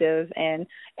perspective and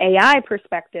AI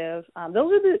perspective.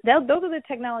 Those are the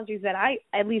technologies that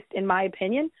at least in my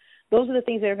opinion, those are the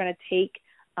things that are going to take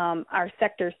our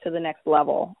sectors to the next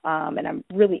level. And I'm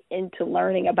really into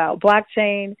learning about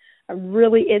blockchain. I'm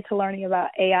really into learning about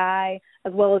AI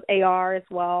as well as AR as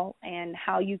well, and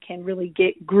how you can really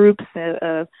get groups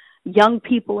of young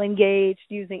people engaged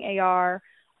using AR.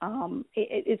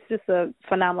 It's just a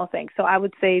phenomenal thing. So I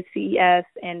would say CES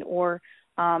or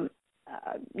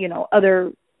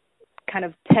other kind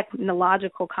of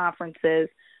technological conferences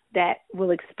that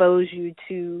will expose you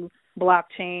to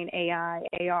blockchain, AI,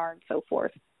 AR, and so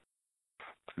forth.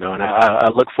 No, and I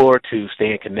look forward to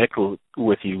staying connected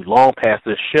with you long past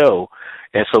this show,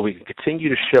 and so we can continue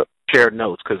to share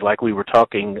notes, because like we were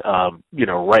talking,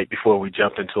 right before we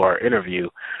jumped into our interview,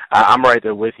 I'm right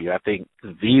there with you. I think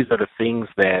these are the things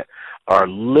that are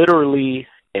literally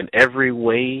in every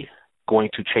way going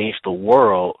to change the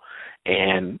world.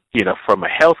 And, from a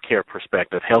healthcare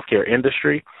perspective, healthcare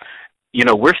industry,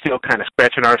 we're still kind of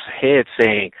scratching our heads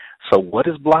saying, so what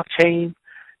is blockchain?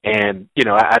 And,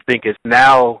 I think it's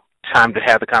now time to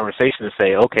have the conversation to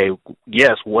say, okay,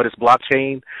 yes, what is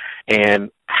blockchain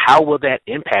and how will that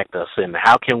impact us, and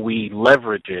how can we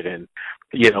leverage it, and,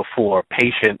 for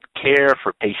patient care,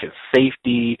 for patient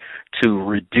safety, to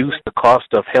reduce the cost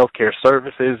of healthcare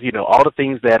services, all the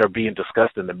things that are being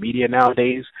discussed in the media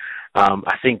nowadays.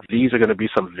 I think these are going to be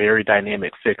some very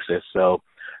dynamic fixes. So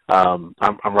I'm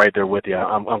right there with you.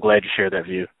 I'm glad you shared that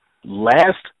view.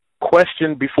 Last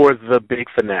question before the big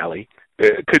finale.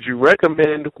 Could you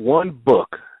recommend one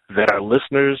book that our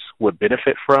listeners would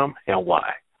benefit from, and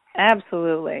why?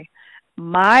 Absolutely.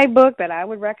 My book that I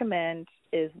would recommend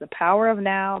is The Power of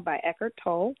Now by Eckhart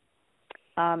Tolle.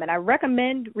 And I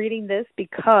recommend reading this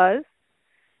because,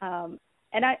 and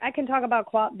I can talk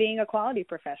about being a quality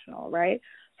professional, right?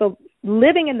 So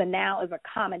living in the now is a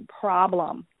common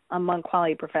problem among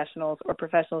quality professionals or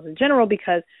professionals in general,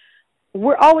 because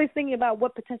we're always thinking about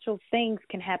what potential things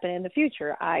can happen in the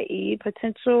future, i.e.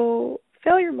 potential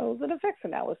failure modes and effects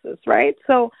analysis, right?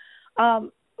 So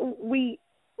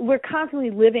we're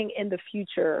constantly living in the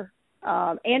future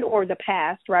and or the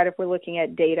past, right, if we're looking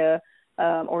at data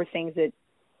or things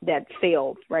that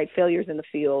failed, right, failures in the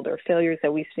field or failures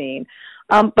that we've seen.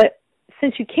 But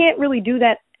since you can't really do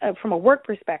that from a work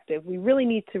perspective, we really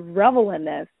need to revel in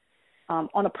this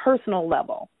on a personal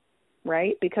level,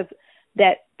 right, because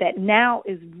that now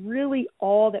is really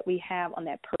all that we have on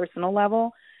that personal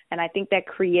level, and I think that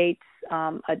creates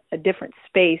a different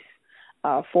space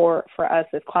for us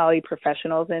as quality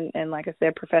professionals and like I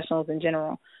said, professionals in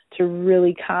general, to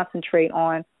really concentrate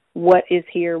on what is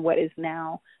here, what is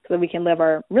now, so that we can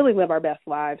really live our best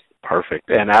lives. Perfect.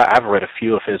 And I've read a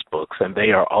few of his books, and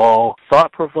they are all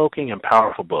thought-provoking and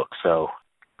powerful books. So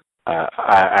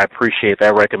I appreciate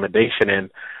that recommendation. And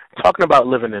talking about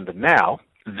living in the now,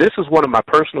 this is one of my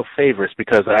personal favorites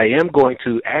because I am going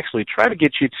to actually try to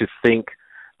get you to think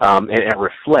and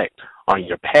reflect on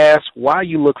your past while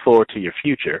you look forward to your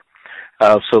future.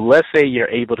 So let's say you're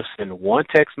able to send one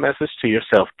text message to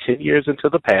yourself 10 years into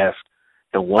the past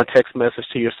and one text message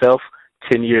to yourself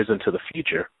 10 years into the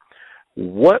future.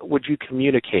 What would you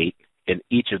communicate in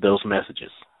each of those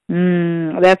messages?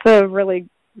 That's a really,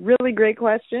 really great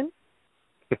question.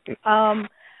 This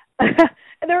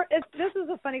is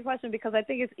a funny question because I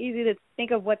think it's easy to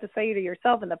think of what to say to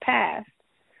yourself in the past,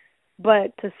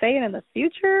 but to say it in the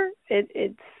future,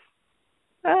 it's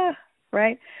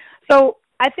right. So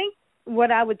I think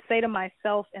what I would say to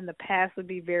myself in the past would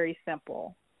be very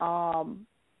simple. I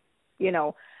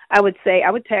would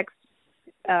text,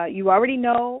 you already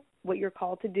know what you're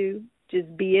called to do.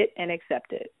 Just be it and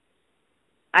accept it.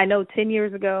 I know 10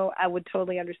 years ago, I would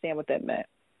totally understand what that meant.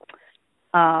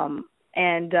 And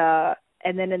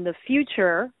then in the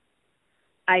future,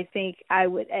 I think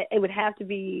it would have to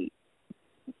be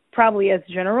probably as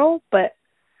general, but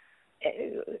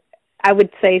I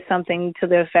would say something to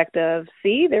the effect of,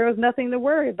 see, there was nothing to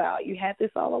worry about. You had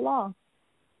this all along,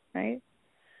 right?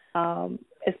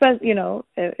 Especially,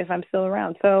 if I'm still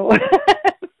around. So,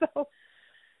 so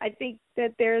I think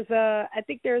that there's a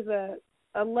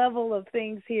level of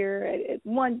things here.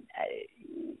 One,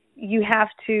 you have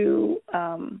to,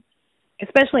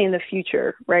 especially in the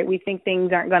future, right? We think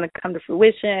things aren't going to come to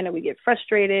fruition, or we get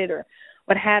frustrated, or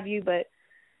what have you. But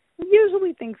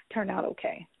usually things turn out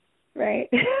okay, right?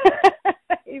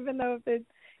 even though it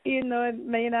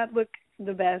may not look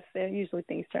the best, usually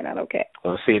things turn out okay.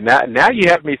 Well, see, now you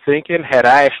have me thinking, had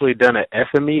I actually done an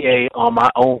FMEA on my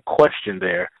own question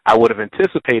there, I would have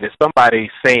anticipated somebody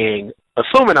saying,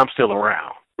 assuming I'm still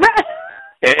around.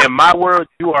 In my world,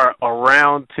 you are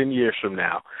around 10 years from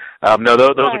now. No,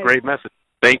 those are great messages.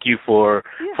 Thank you for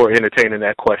entertaining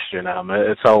that question.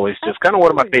 It's always just kind of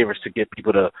one of my favorites to get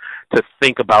people to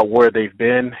think about where they've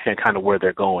been and kind of where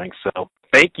they're going. So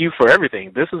thank you for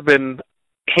everything. This has been,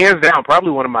 hands down,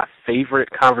 probably one of my favorite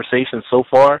conversations so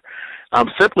far,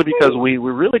 simply because we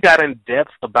really got in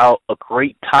depth about a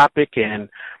great topic, and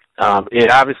it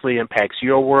obviously impacts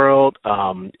your world.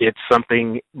 It's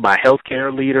something my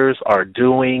healthcare leaders are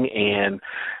doing, and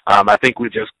I think we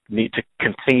just need to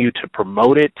continue to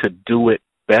promote it, to do it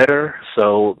better.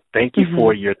 So thank you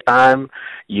for your time,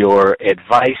 your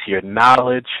advice, your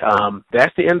knowledge.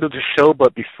 That's the end of the show,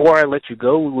 but before I let you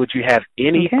go, would you have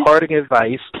any parting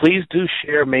advice? Please do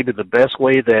share maybe the best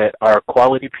way that our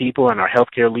quality people and our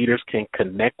healthcare leaders can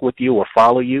connect with you or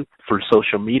follow you through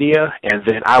social media, and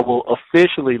then I will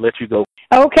officially let you go.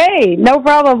 Okay, no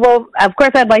problem. Well, of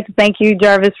course, I'd like to thank you,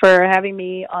 Jarvis, for having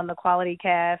me on the Quality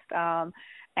Cast.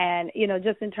 And,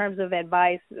 just in terms of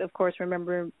advice, of course,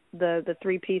 remember the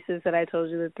three pieces that I told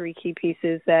you, the three key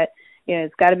pieces that,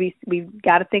 we've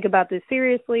got to think about this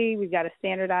seriously. We've got to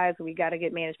standardize. We've got to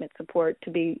get management support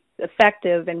to be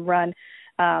effective and run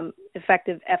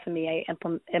effective FMEA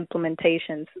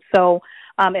implementations. So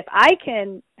if I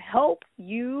can help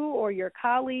you or your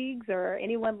colleagues or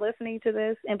anyone listening to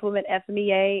this implement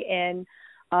FMEA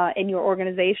in your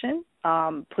organization,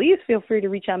 please feel free to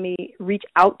reach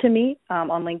out to me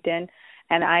on LinkedIn.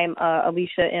 And I'm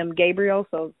Alecia M. Gabriel,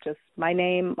 so just my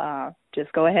name.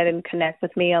 Just go ahead and connect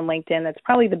with me on LinkedIn. That's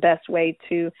probably the best way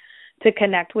to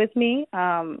connect with me.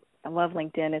 I love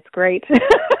LinkedIn; it's great.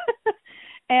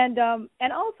 And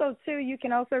also too, you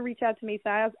can also reach out to me. So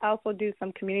I also do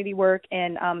some community work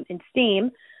in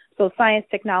STEAM, so science,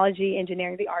 technology,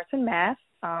 engineering, the arts, and math.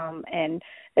 And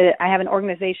I have an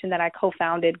organization that I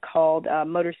co-founded called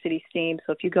Motor City STEAM.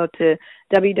 So if you go to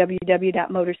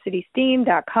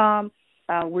www.motorcitysteam.com,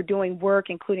 we're doing work,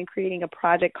 including creating a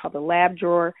project called the Lab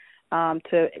Drawer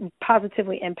to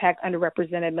positively impact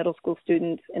underrepresented middle school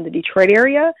students in the Detroit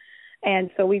area.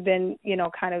 And so we've been,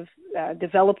 kind of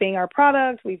developing our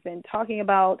product. We've been talking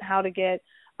about how to get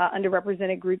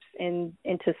underrepresented groups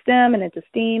into STEM and into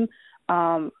STEAM.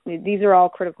 These are all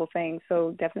critical things,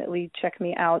 so definitely check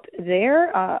me out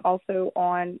there. Also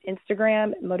on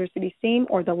Instagram, Motor City STEAM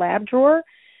or the Lab Drawer,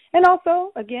 and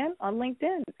also, again, on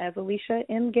LinkedIn as Alecia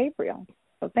M. Gabriel.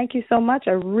 So thank you so much.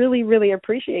 I really, really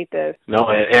appreciate this. No,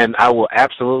 and I will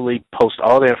absolutely post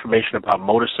all the information about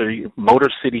Motor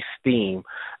City STEAM.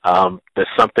 That's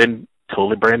something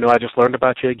totally brand new I just learned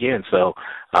about you again. So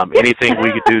anything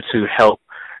we could do to help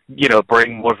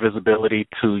bring more visibility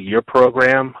to your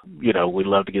program, we'd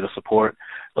love to get the support.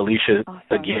 Alecia, awesome.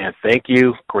 Again, thank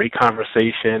you. Great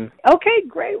conversation. Okay,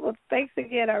 great. Well, thanks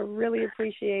again. I really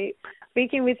appreciate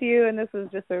speaking with you, and this was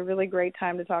just a really great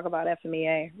time to talk about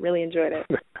FMEA. Really enjoyed it.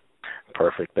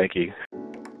 Perfect. Thank you.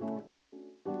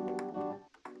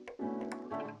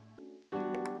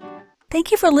 Thank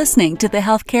you for listening to the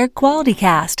Healthcare Quality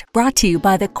Cast, brought to you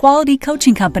by the Quality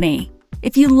Coaching Company.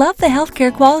 If you love the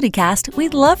Healthcare Quality Cast,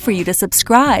 we'd love for you to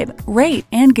subscribe, rate,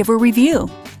 and give a review.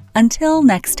 Until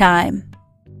next time.